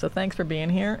 so thanks for being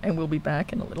here, and we'll be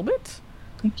back in a little bit.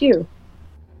 Thank you.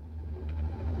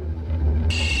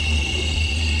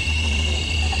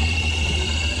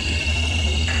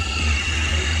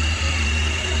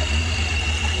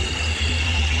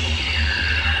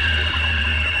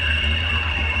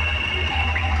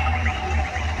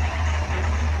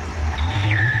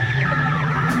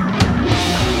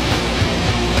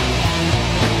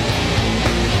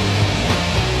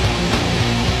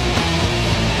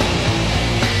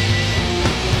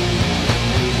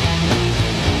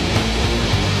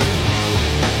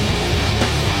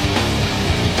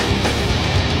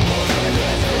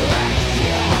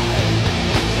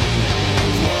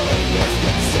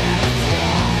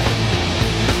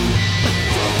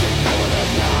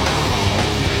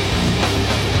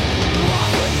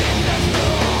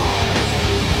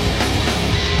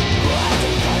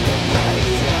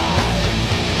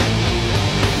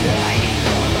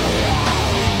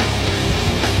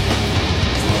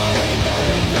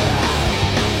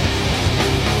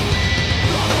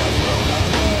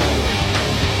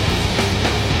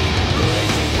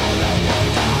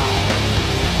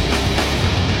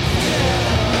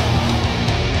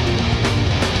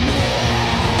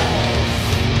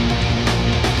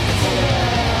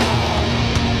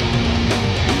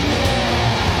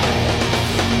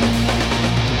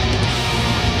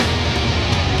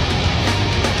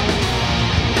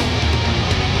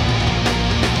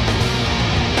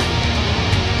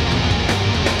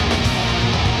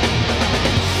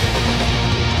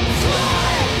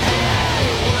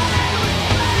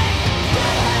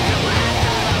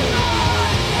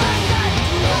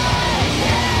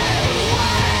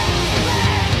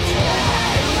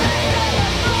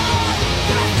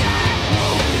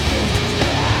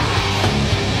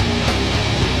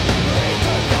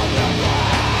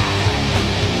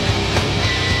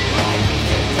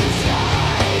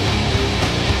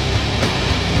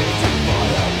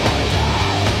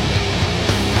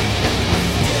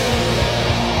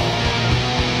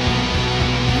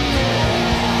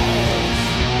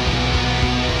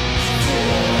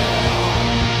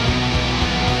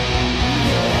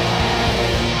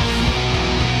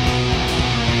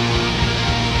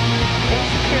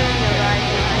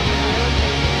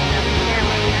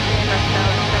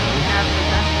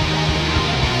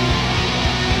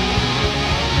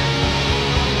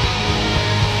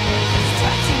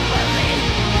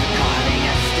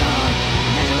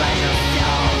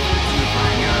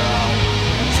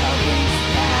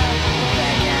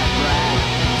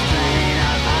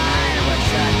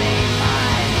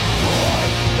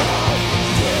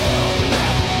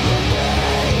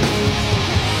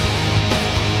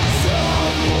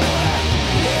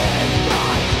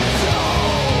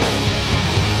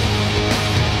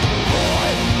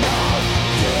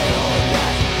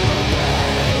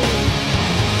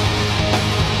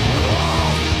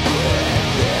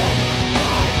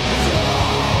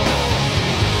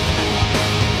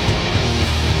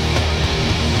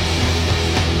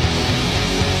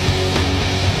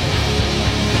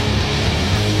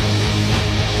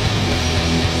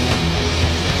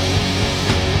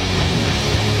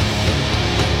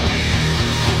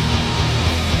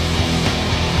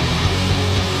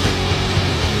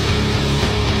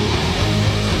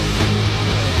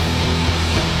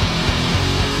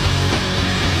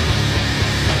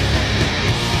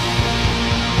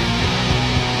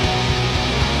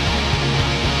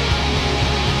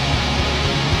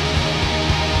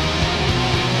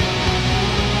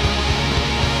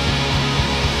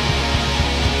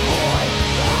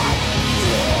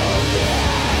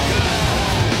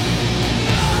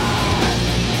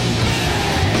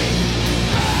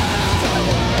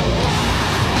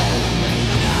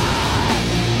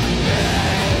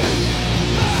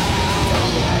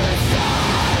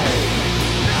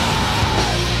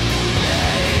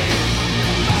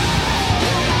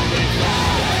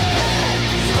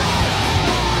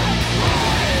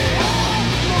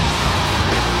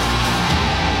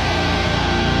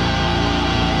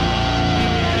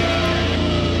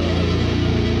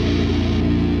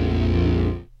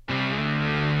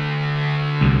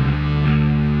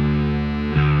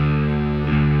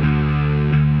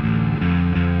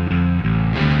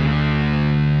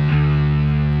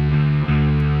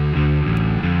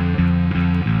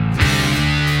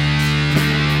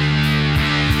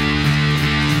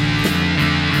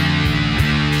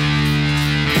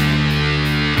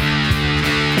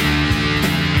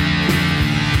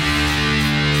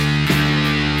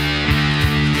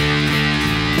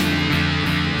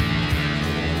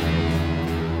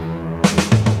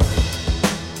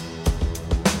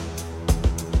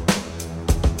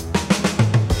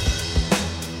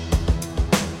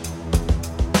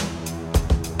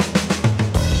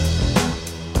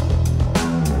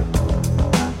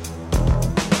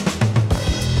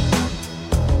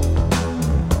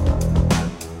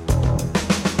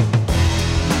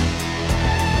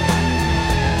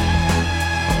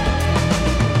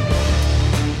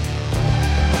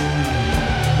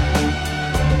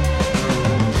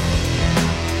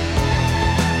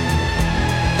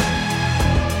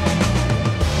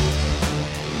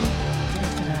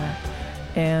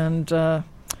 And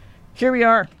here we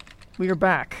are. We are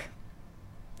back.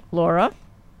 Laura?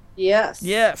 Yes.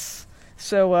 Yes.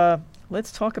 So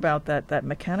let's talk about that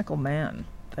Mechanical Man,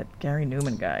 that Gary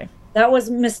Newman guy. That was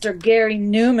Mr. Gary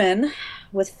Newman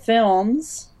with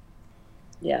Films.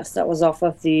 Yes, that was off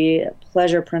of the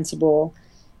Pleasure Principle.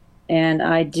 And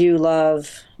I do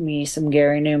love me some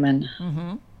Gary Newman.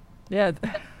 Mm-hmm. Yeah,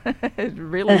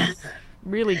 really,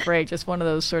 really great. Just one of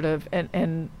those sort of,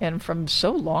 and from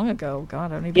so long ago.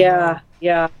 God, I don't even know.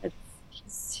 Yeah.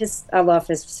 I love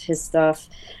his stuff.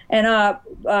 And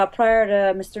prior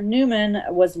to Mr. Newman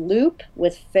was Loop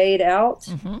with Fade Out.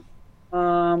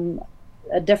 Mm-hmm.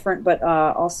 A different but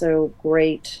also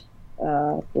great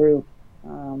group.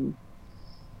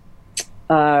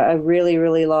 I really,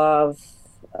 really love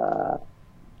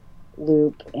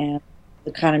Loop and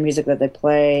the kind of music that they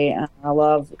play. I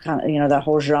love that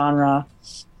whole genre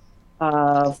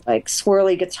of like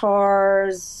swirly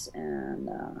guitars and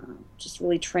just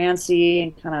really trancy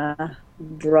and kind of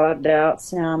drugged out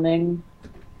sounding.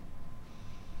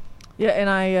 Yeah,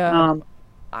 and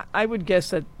I would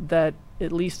guess that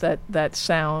at least that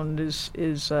sound is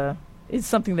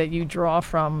something that you draw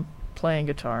from playing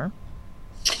guitar.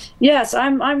 Yes,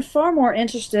 I'm far more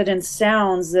interested in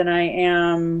sounds than I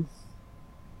am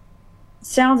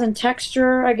sounds and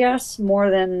texture, I guess, more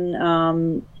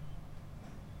than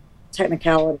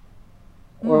technicality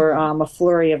or a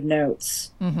flurry of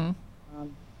notes. Mm-hmm.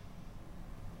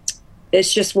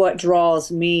 It's just what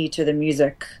draws me to the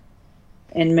music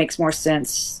and makes more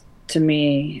sense to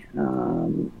me.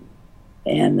 And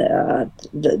the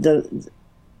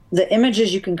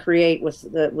images you can create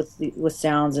with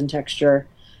sounds and texture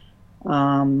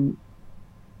are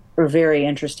very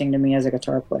interesting to me as a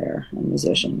guitar player and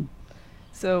musician.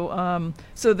 So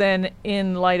then,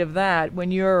 in light of that,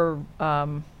 when you're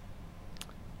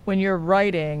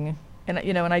writing, and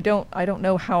and I don't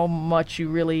know how much you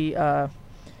really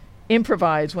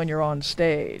improvise when you're on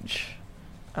stage,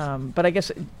 but I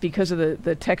guess because of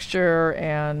the texture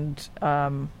and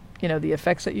the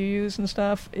effects that you use and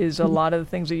stuff, is a lot of the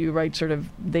things that you write sort of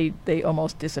they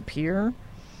almost disappear.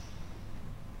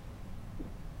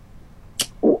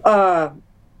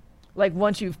 Like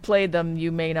once you've played them,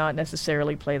 you may not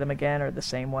necessarily play them again or the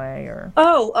same way, or.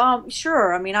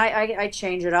 Sure. I mean, I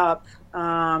change it up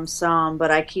some,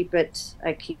 but I keep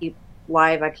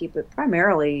live. I keep it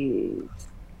primarily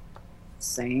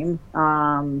same.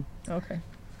 Okay.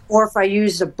 Or if I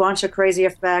used a bunch of crazy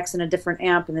effects and a different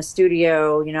amp in the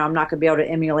studio, I'm not going to be able to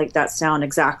emulate that sound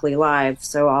exactly live.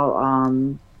 So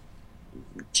I'll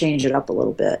change it up a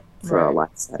little bit for a live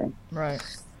setting. Right.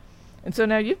 And so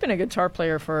now you've been a guitar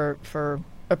player for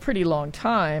a pretty long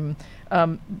time.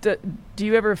 Do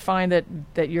you ever find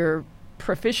that your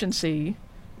proficiency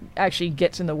actually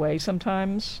gets in the way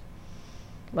sometimes?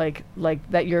 Like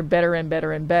that you're better and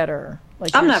better and better?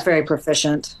 Like I'm not very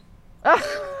proficient.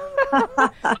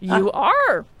 You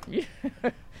are.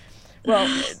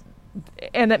 Well,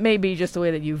 and that may be just the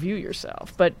way that you view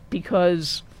yourself. But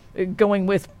because going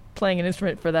with playing an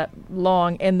instrument for that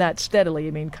long and that steadily,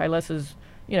 I mean, Kailasa's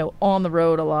on the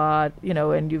road a lot,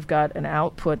 and you've got an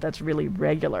output that's really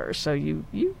regular. So you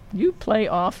play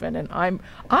often, and I'm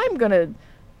gonna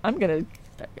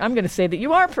say that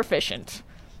you are proficient.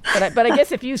 But I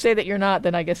guess if you say that you're not,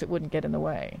 then I guess it wouldn't get in the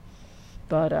way.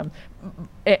 But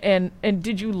and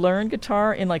did you learn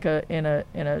guitar in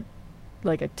a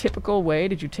typical way?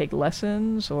 Did you take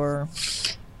lessons or?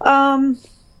 I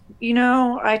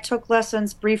took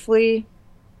lessons briefly.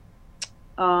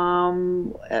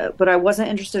 But I wasn't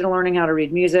interested in learning how to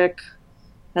read music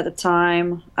at the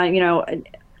time. Now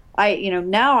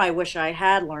I wish I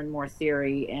had learned more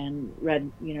theory and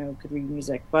could read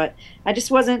music, but I just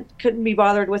couldn't be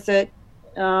bothered with it.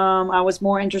 I was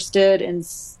more interested in,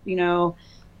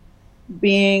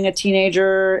 being a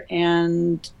teenager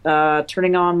and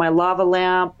turning on my lava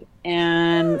lamp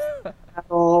and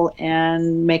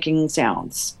and making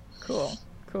sounds. Cool.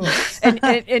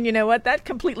 And you know what? That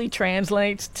completely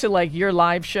translates to like your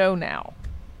live show now.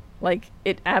 Like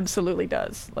it absolutely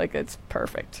does. Like it's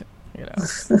perfect.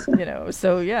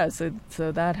 So yeah.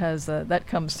 So that has that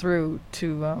comes through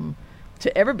to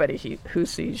everybody who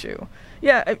sees you.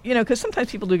 Yeah. Because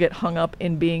sometimes people do get hung up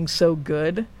in being so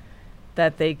good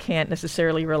that they can't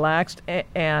necessarily relax.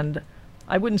 And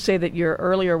I wouldn't say that your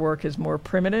earlier work is more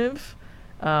primitive,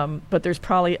 but there's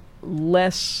probably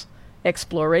less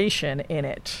exploration in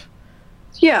it.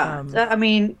 Yeah, I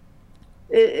mean,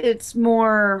 it's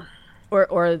more,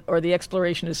 or the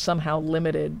exploration is somehow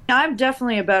limited. I'm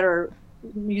definitely a better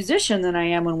musician than I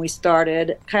am when we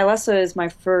started. Kailasa is my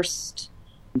first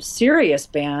serious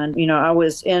band. I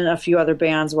was in a few other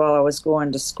bands while I was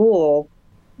going to school,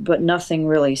 but nothing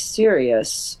really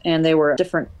serious. And they were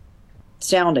different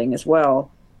sounding as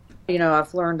well. You know,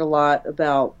 I've learned a lot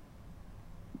about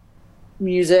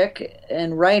music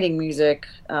and writing music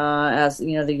as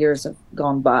you know the years have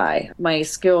gone by. My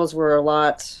skills were a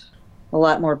lot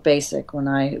more basic when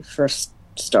I first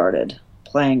started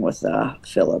playing with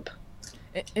Philip.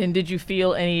 And did you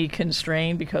feel any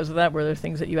constraint because of that? Were there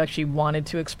things that you actually wanted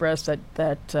to express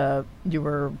that you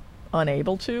were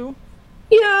unable to?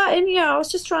 Yeah, and I was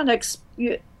just trying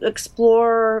to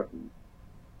explore,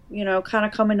 you know, kind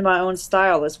of come into my own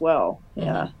style as well.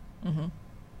 Yeah. Mm-hmm.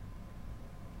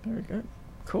 Very good.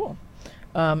 Cool.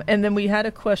 And then we had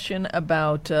a question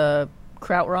about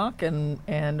krautrock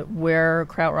and where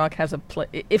krautrock has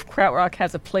if krautrock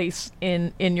has a place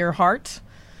in your heart.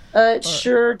 It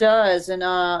sure does. And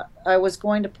I was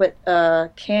going to put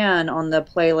Can on the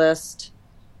playlist,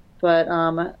 but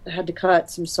I had to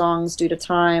cut some songs due to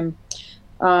time.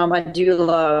 I do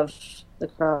love the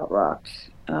krautrock,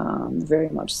 very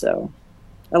much so.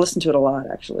 I listen to it a lot,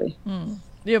 actually.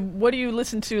 Yeah, what do you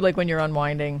listen to like when you're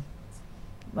unwinding?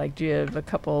 Like, do you have a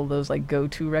couple of those like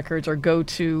go-to records or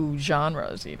go-to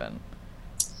genres even?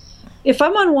 If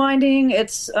I'm unwinding,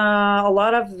 it's a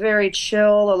lot of very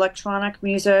chill electronic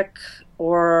music,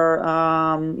 or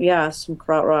some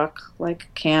krautrock like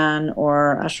Can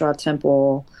or Ashra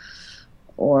Temple,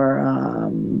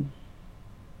 or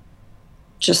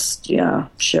just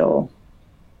chill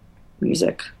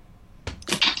music.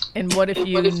 And what if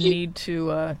you need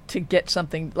to get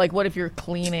something, like what if you're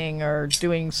cleaning or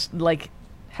doing like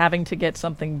having to get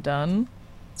something done?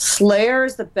 Slayer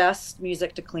is the best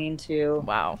music to clean to.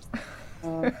 Wow.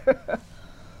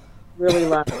 Really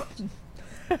loud.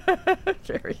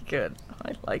 Very good.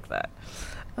 I like that.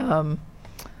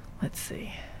 Let's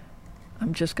see.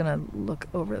 I'm just going to look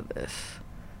over this.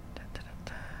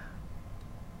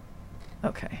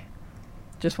 Okay.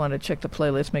 Just wanted to check the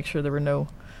playlist, make sure there were no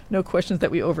questions that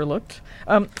we overlooked.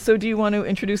 So do you want to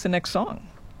introduce the next song?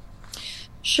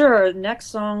 Sure. Next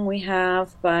song we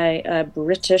have by a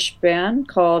British band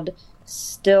called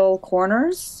Still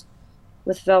Corners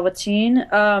with Velveteen.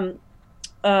 I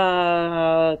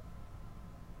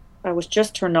was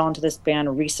just turned on to this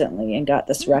band recently and got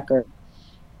this record.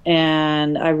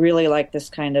 And I really like this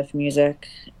kind of music.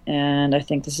 And I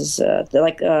think this is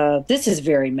this is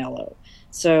very mellow.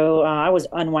 So I was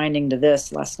unwinding to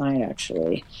this last night,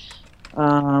 actually.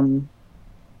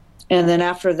 And then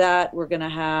after that, we're going to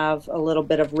have a little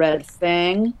bit of Red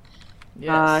Fang,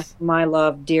 Yes. My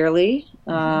Love Dearly.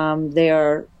 They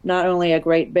are not only a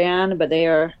great band, but they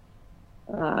are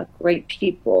great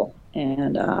people.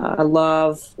 And I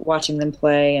love watching them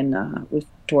play, and we've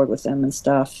toured with them and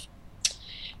stuff.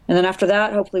 And then after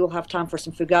that, hopefully we'll have time for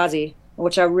some Fugazi,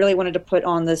 which I really wanted to put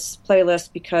on this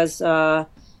playlist because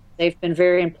they've been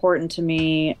very important to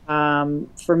me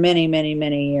for many, many,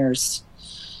 many years.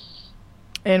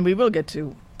 And we will get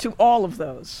to all of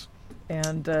those.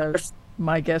 And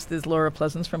my guest is Laura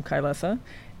Pleasance from Kailasa.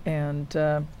 And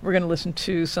we're going to listen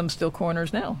to some Still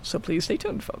Corners now. So please stay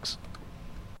tuned, folks.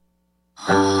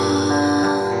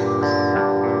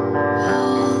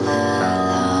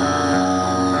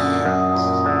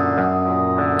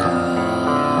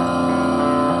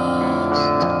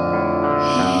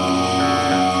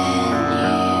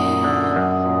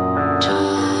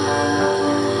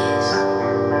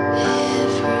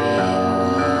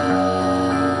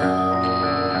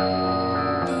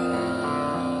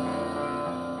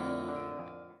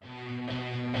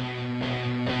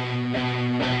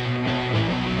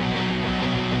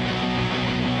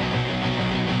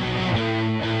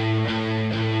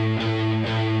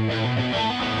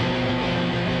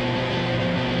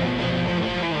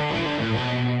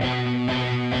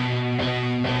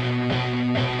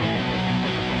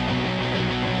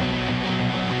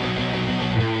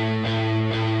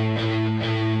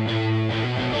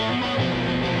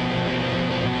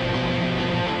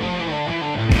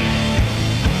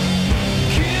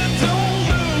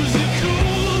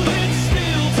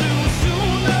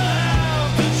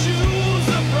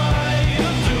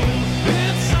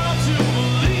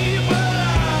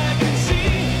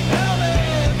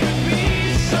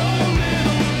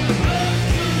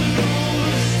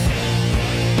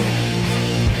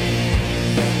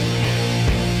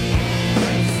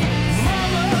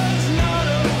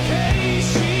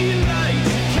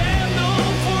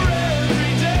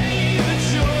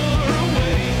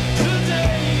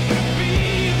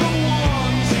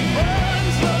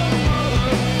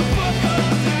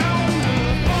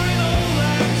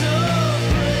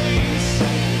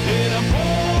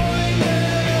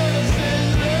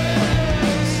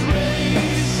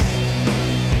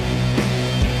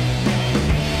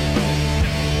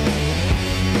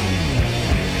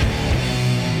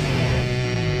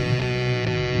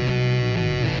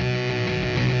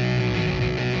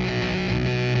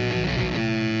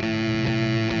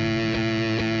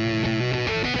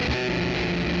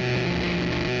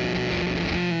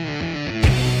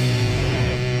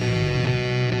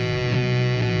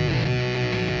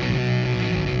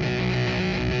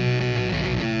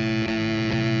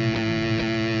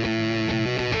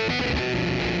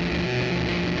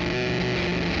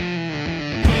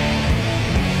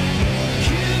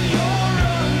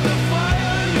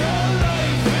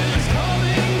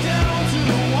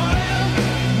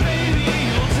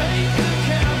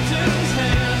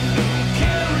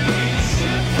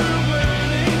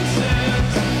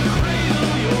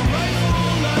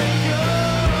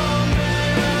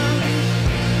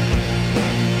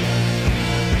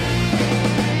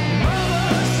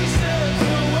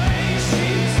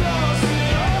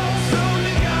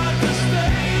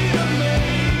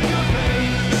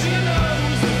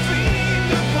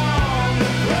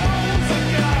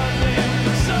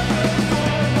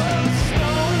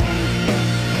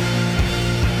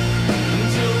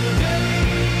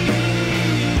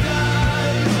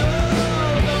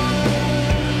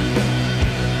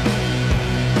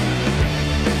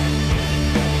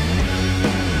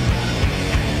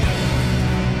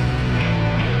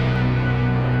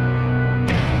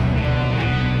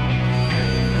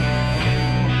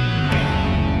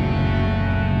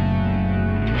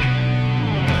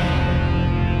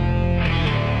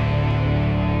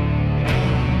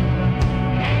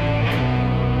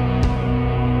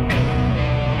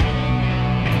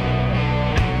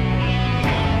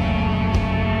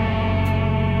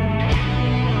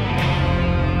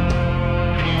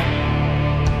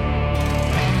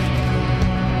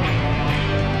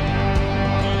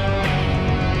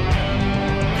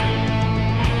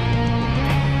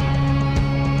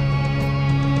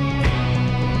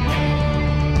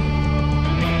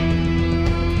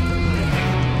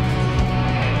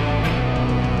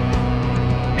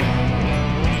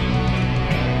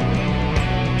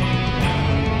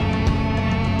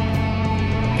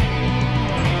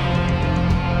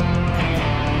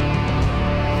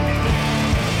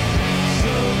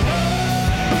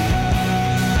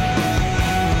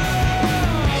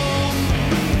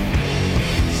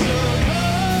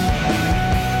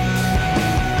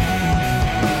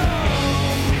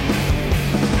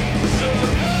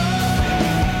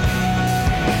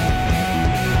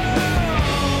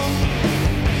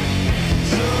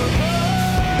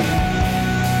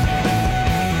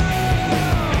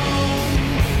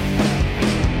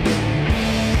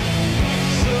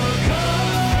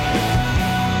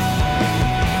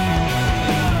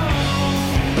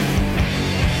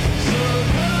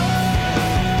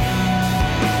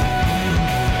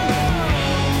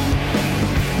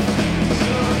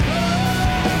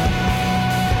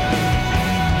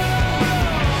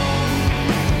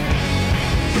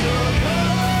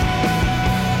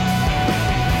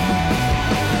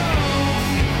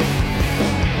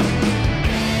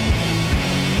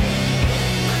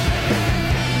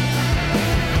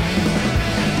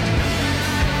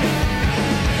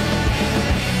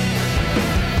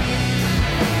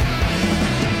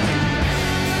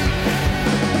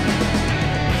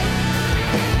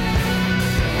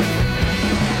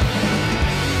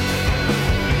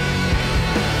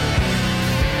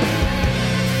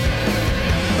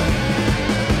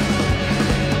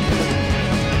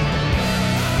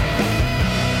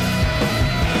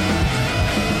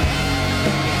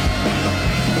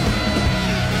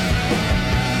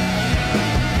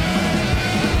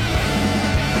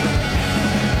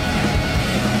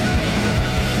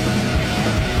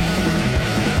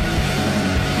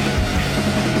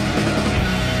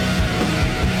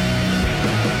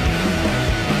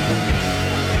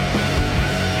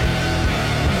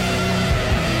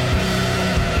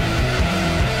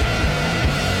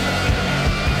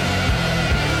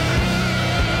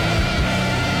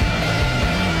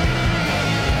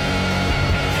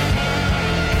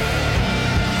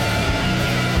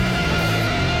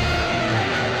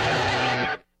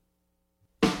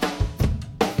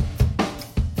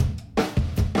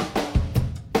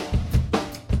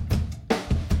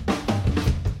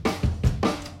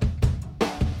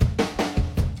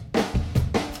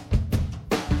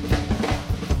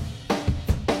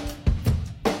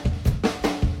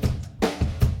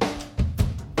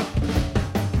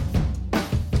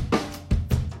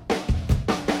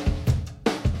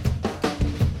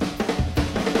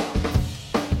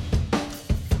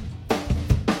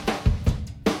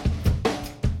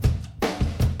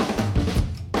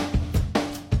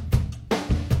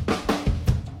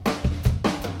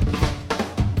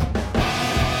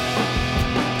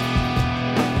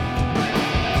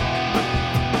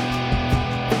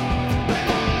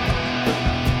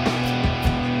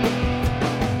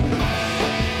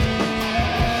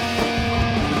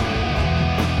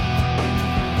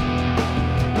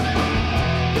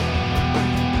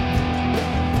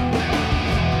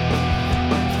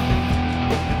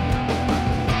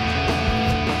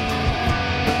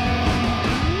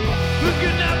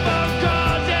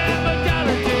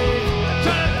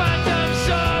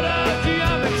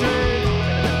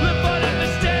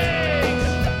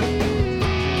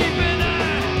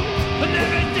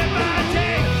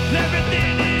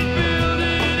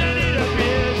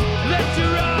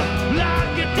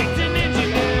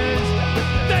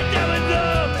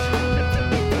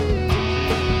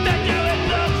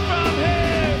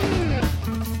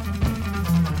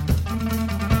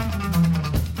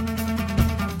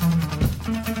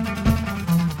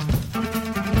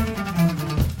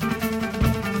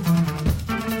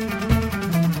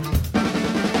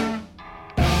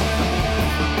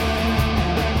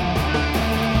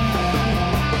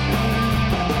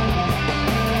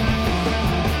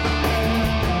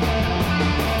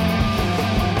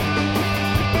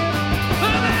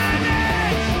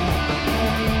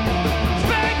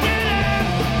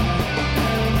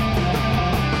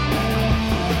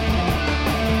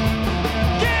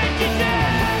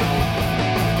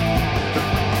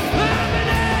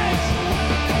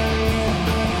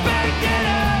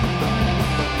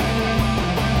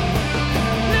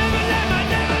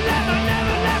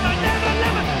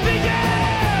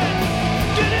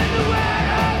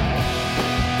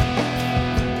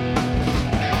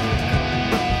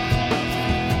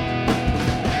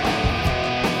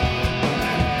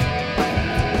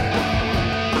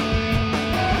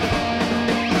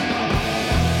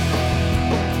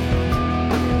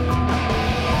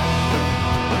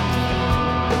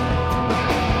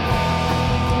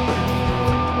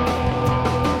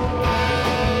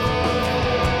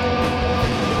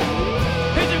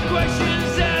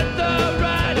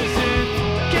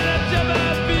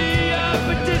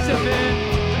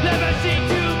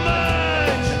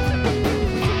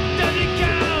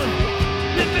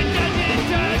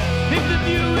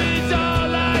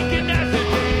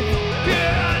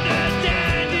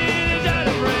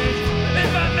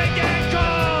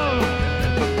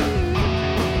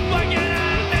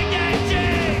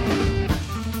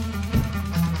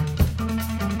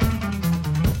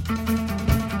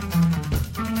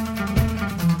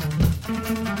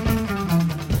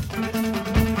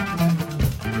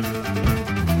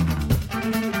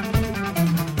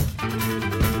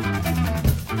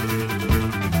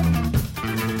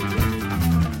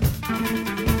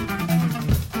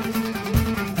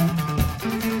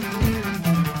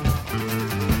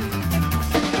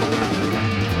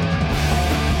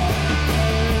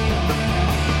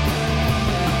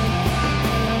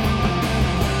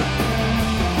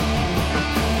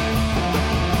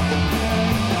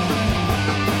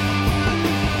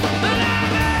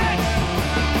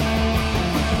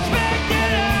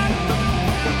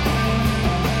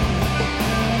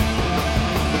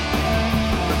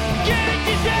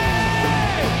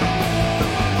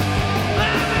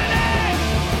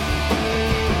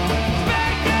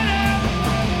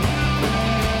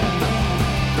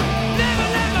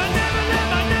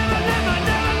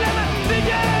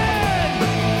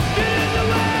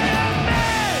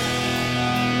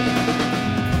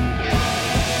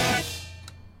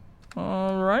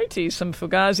 plenty. Some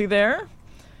Fugazi there,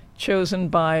 chosen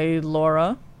by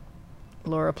Laura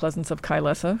Pleasance of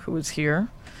Kailasa, who was here,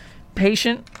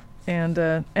 patient and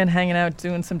hanging out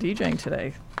doing some DJing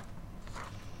today.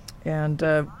 And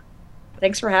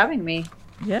thanks for having me.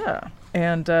 yeah,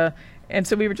 and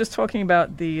so we were just talking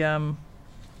about the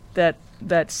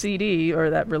that CD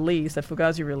or that release, that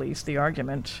Fugazi release, The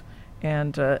Argument,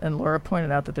 and Laura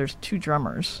pointed out that there's 2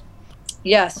 drummers.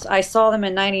 Yes, I saw them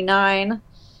in '99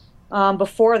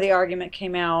 before The Argument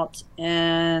came out,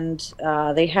 and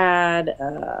they had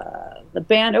the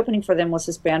band opening for them was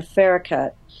this band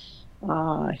Farragut,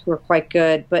 who were quite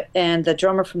good. And the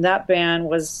drummer from that band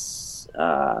was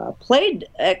played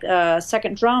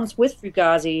second drums with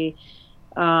Fugazi,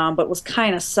 but was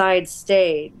kind of side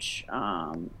stage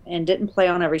and didn't play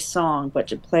on every song,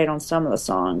 but played on some of the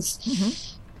songs. Mm-hmm.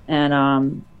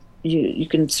 And you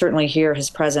can certainly hear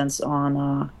his presence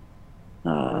on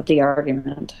The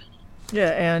Argument.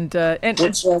 Yeah, and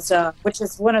which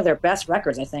is one of their best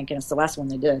records, I think, and it's the last one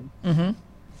they did. Mm-hmm.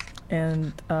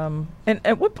 And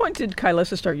at what point did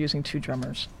Kailasa start using 2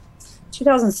 drummers?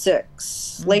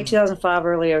 2006, late 2005,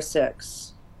 early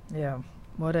 '06. Yeah,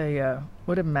 what a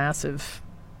massive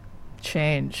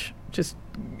change. Just,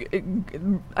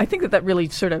 I think that really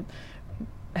sort of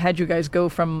had you guys go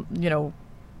from,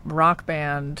 rock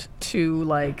band to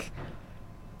like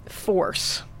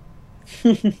force.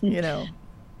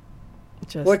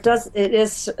 Just, well, it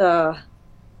is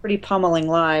pretty pummeling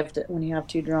live when you have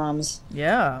 2 drums.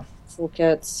 Yeah. Full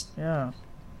kits. Yeah.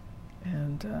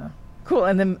 And cool.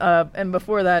 And then and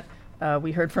before that,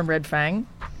 we heard from Red Fang.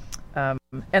 And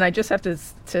I just have to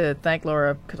thank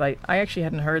Laura, because I actually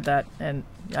hadn't heard that, and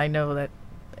I know that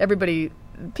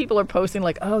people are posting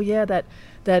like, oh yeah, that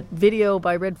video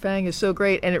by Red Fang is so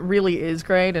great, and it really is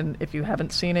great. And if you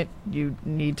haven't seen it, you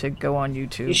need to go on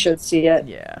YouTube. You should see it.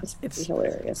 Yeah, it's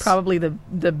hilarious. Probably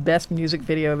the best music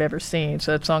video I've ever seen.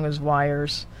 So that song is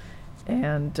Wires,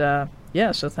 and so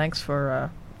thanks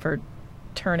for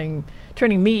turning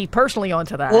me personally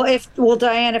onto that. Well,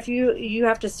 Diane, if you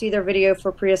have to see their video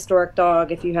for Prehistoric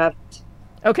Dog if you haven't.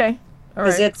 Okay, all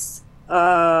right. Because it's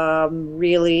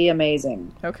really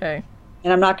amazing. Okay.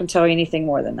 And I'm not going to tell you anything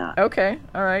more than that. Okay,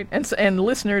 all right. And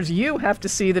listeners, you have to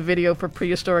see the video for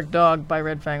Prehistoric Dog by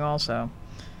Red Fang also.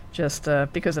 Just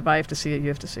because if I have to see it, you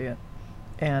have to see it.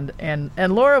 And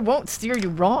Laura won't steer you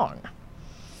wrong.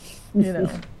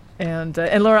 And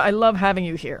Laura, I love having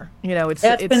you here.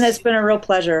 It's been a real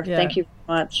pleasure. Yeah. Thank you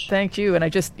very much. Thank you. And I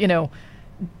just,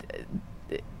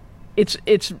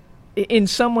 it's in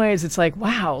some ways it's like,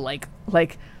 wow,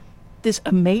 like this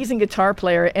amazing guitar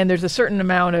player, and there's a certain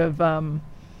amount of I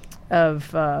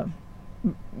have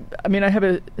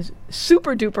a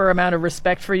super duper amount of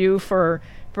respect for you for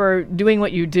doing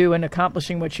what you do and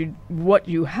accomplishing what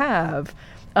you have,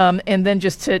 and then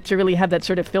just to really have that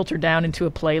sort of filter down into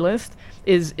a playlist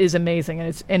is amazing,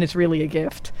 and it's really a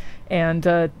gift. And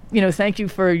thank you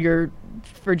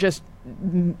for just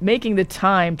making the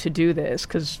time to do this,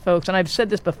 because folks, and I've said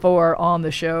this before on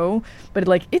the show, but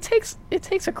it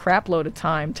takes a crap load of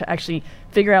time to actually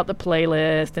figure out the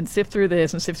playlist and sift through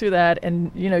this and sift through that.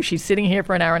 And she's sitting here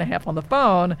for an hour and a half on the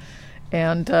phone,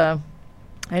 and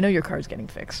I know your car's getting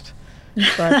fixed,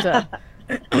 but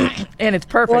and it's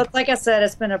perfect. Well, like I said,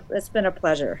 it's been a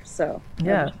pleasure. So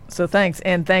yeah, so thanks,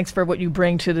 and thanks for what you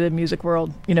bring to the music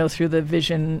world, through the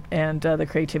vision and the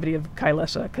creativity of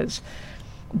Kailasa, because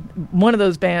one of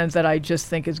those bands that I just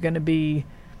think is going to be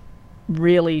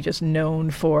really just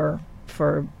known for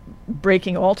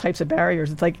breaking all types of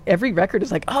barriers. It's like every record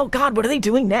is like, oh God, what are they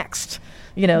doing next?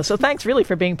 So thanks really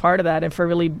for being part of that, and for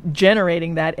really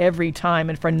generating that every time,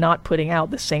 and for not putting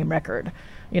out the same record.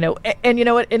 And you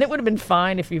know what? And it would have been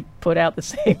fine if you put out the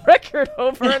same record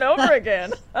over and over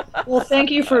again. Well,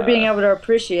 thank you for being able to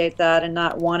appreciate that and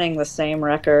not wanting the same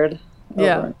record over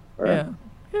and over.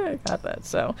 Yeah, I got that.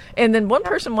 So, and then one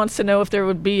person wants to know if there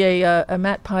would be a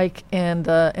Matt Pike and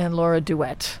Laura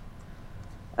duet.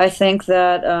 I think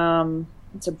that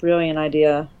it's a brilliant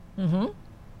idea. Mm-hmm.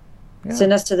 Yeah.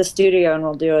 Send us to the studio and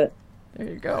we'll do it. There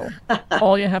you go.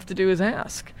 All you have to do is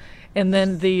ask. And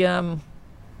then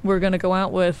we're going to go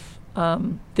out with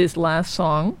this last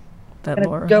song that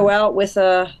Laura go out with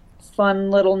a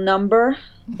fun little number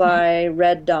by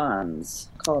Red Dawns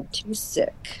called Too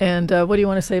Sick. And what do you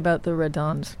want to say about the Red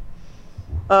Dawns?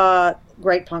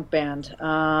 Great punk band.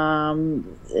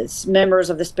 It's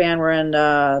members of this band were in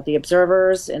The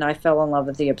Observers, and I fell in love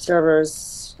with The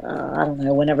Observers. I don't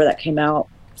know, whenever that came out,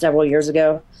 several years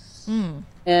ago.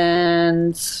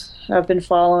 And I've been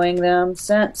following them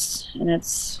since, and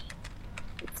it's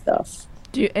good stuff.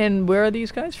 And where are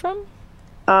these guys from?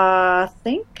 I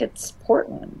think it's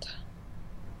Portland.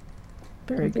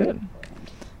 Very good.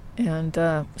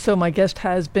 And so my guest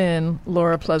has been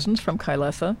Laura Pleasance from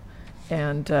Kylesa.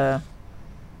 And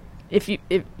if you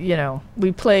know,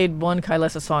 we played one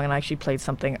Kylesa song and I actually played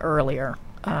something earlier.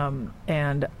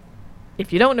 And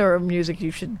if you don't know her music,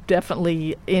 you should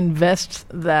definitely invest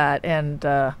that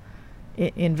and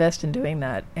invest in doing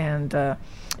that. And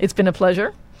it's been a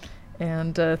pleasure.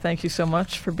 And thank you so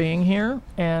much for being here.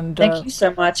 And thank you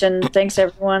so much, and thanks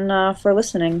everyone for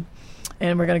listening.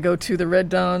 And we're going to go to the Red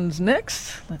Dawns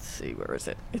next. Let's see, where is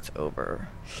it? It's over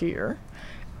here.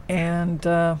 And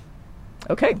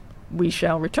okay, we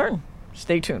shall return.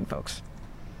 Stay tuned, folks.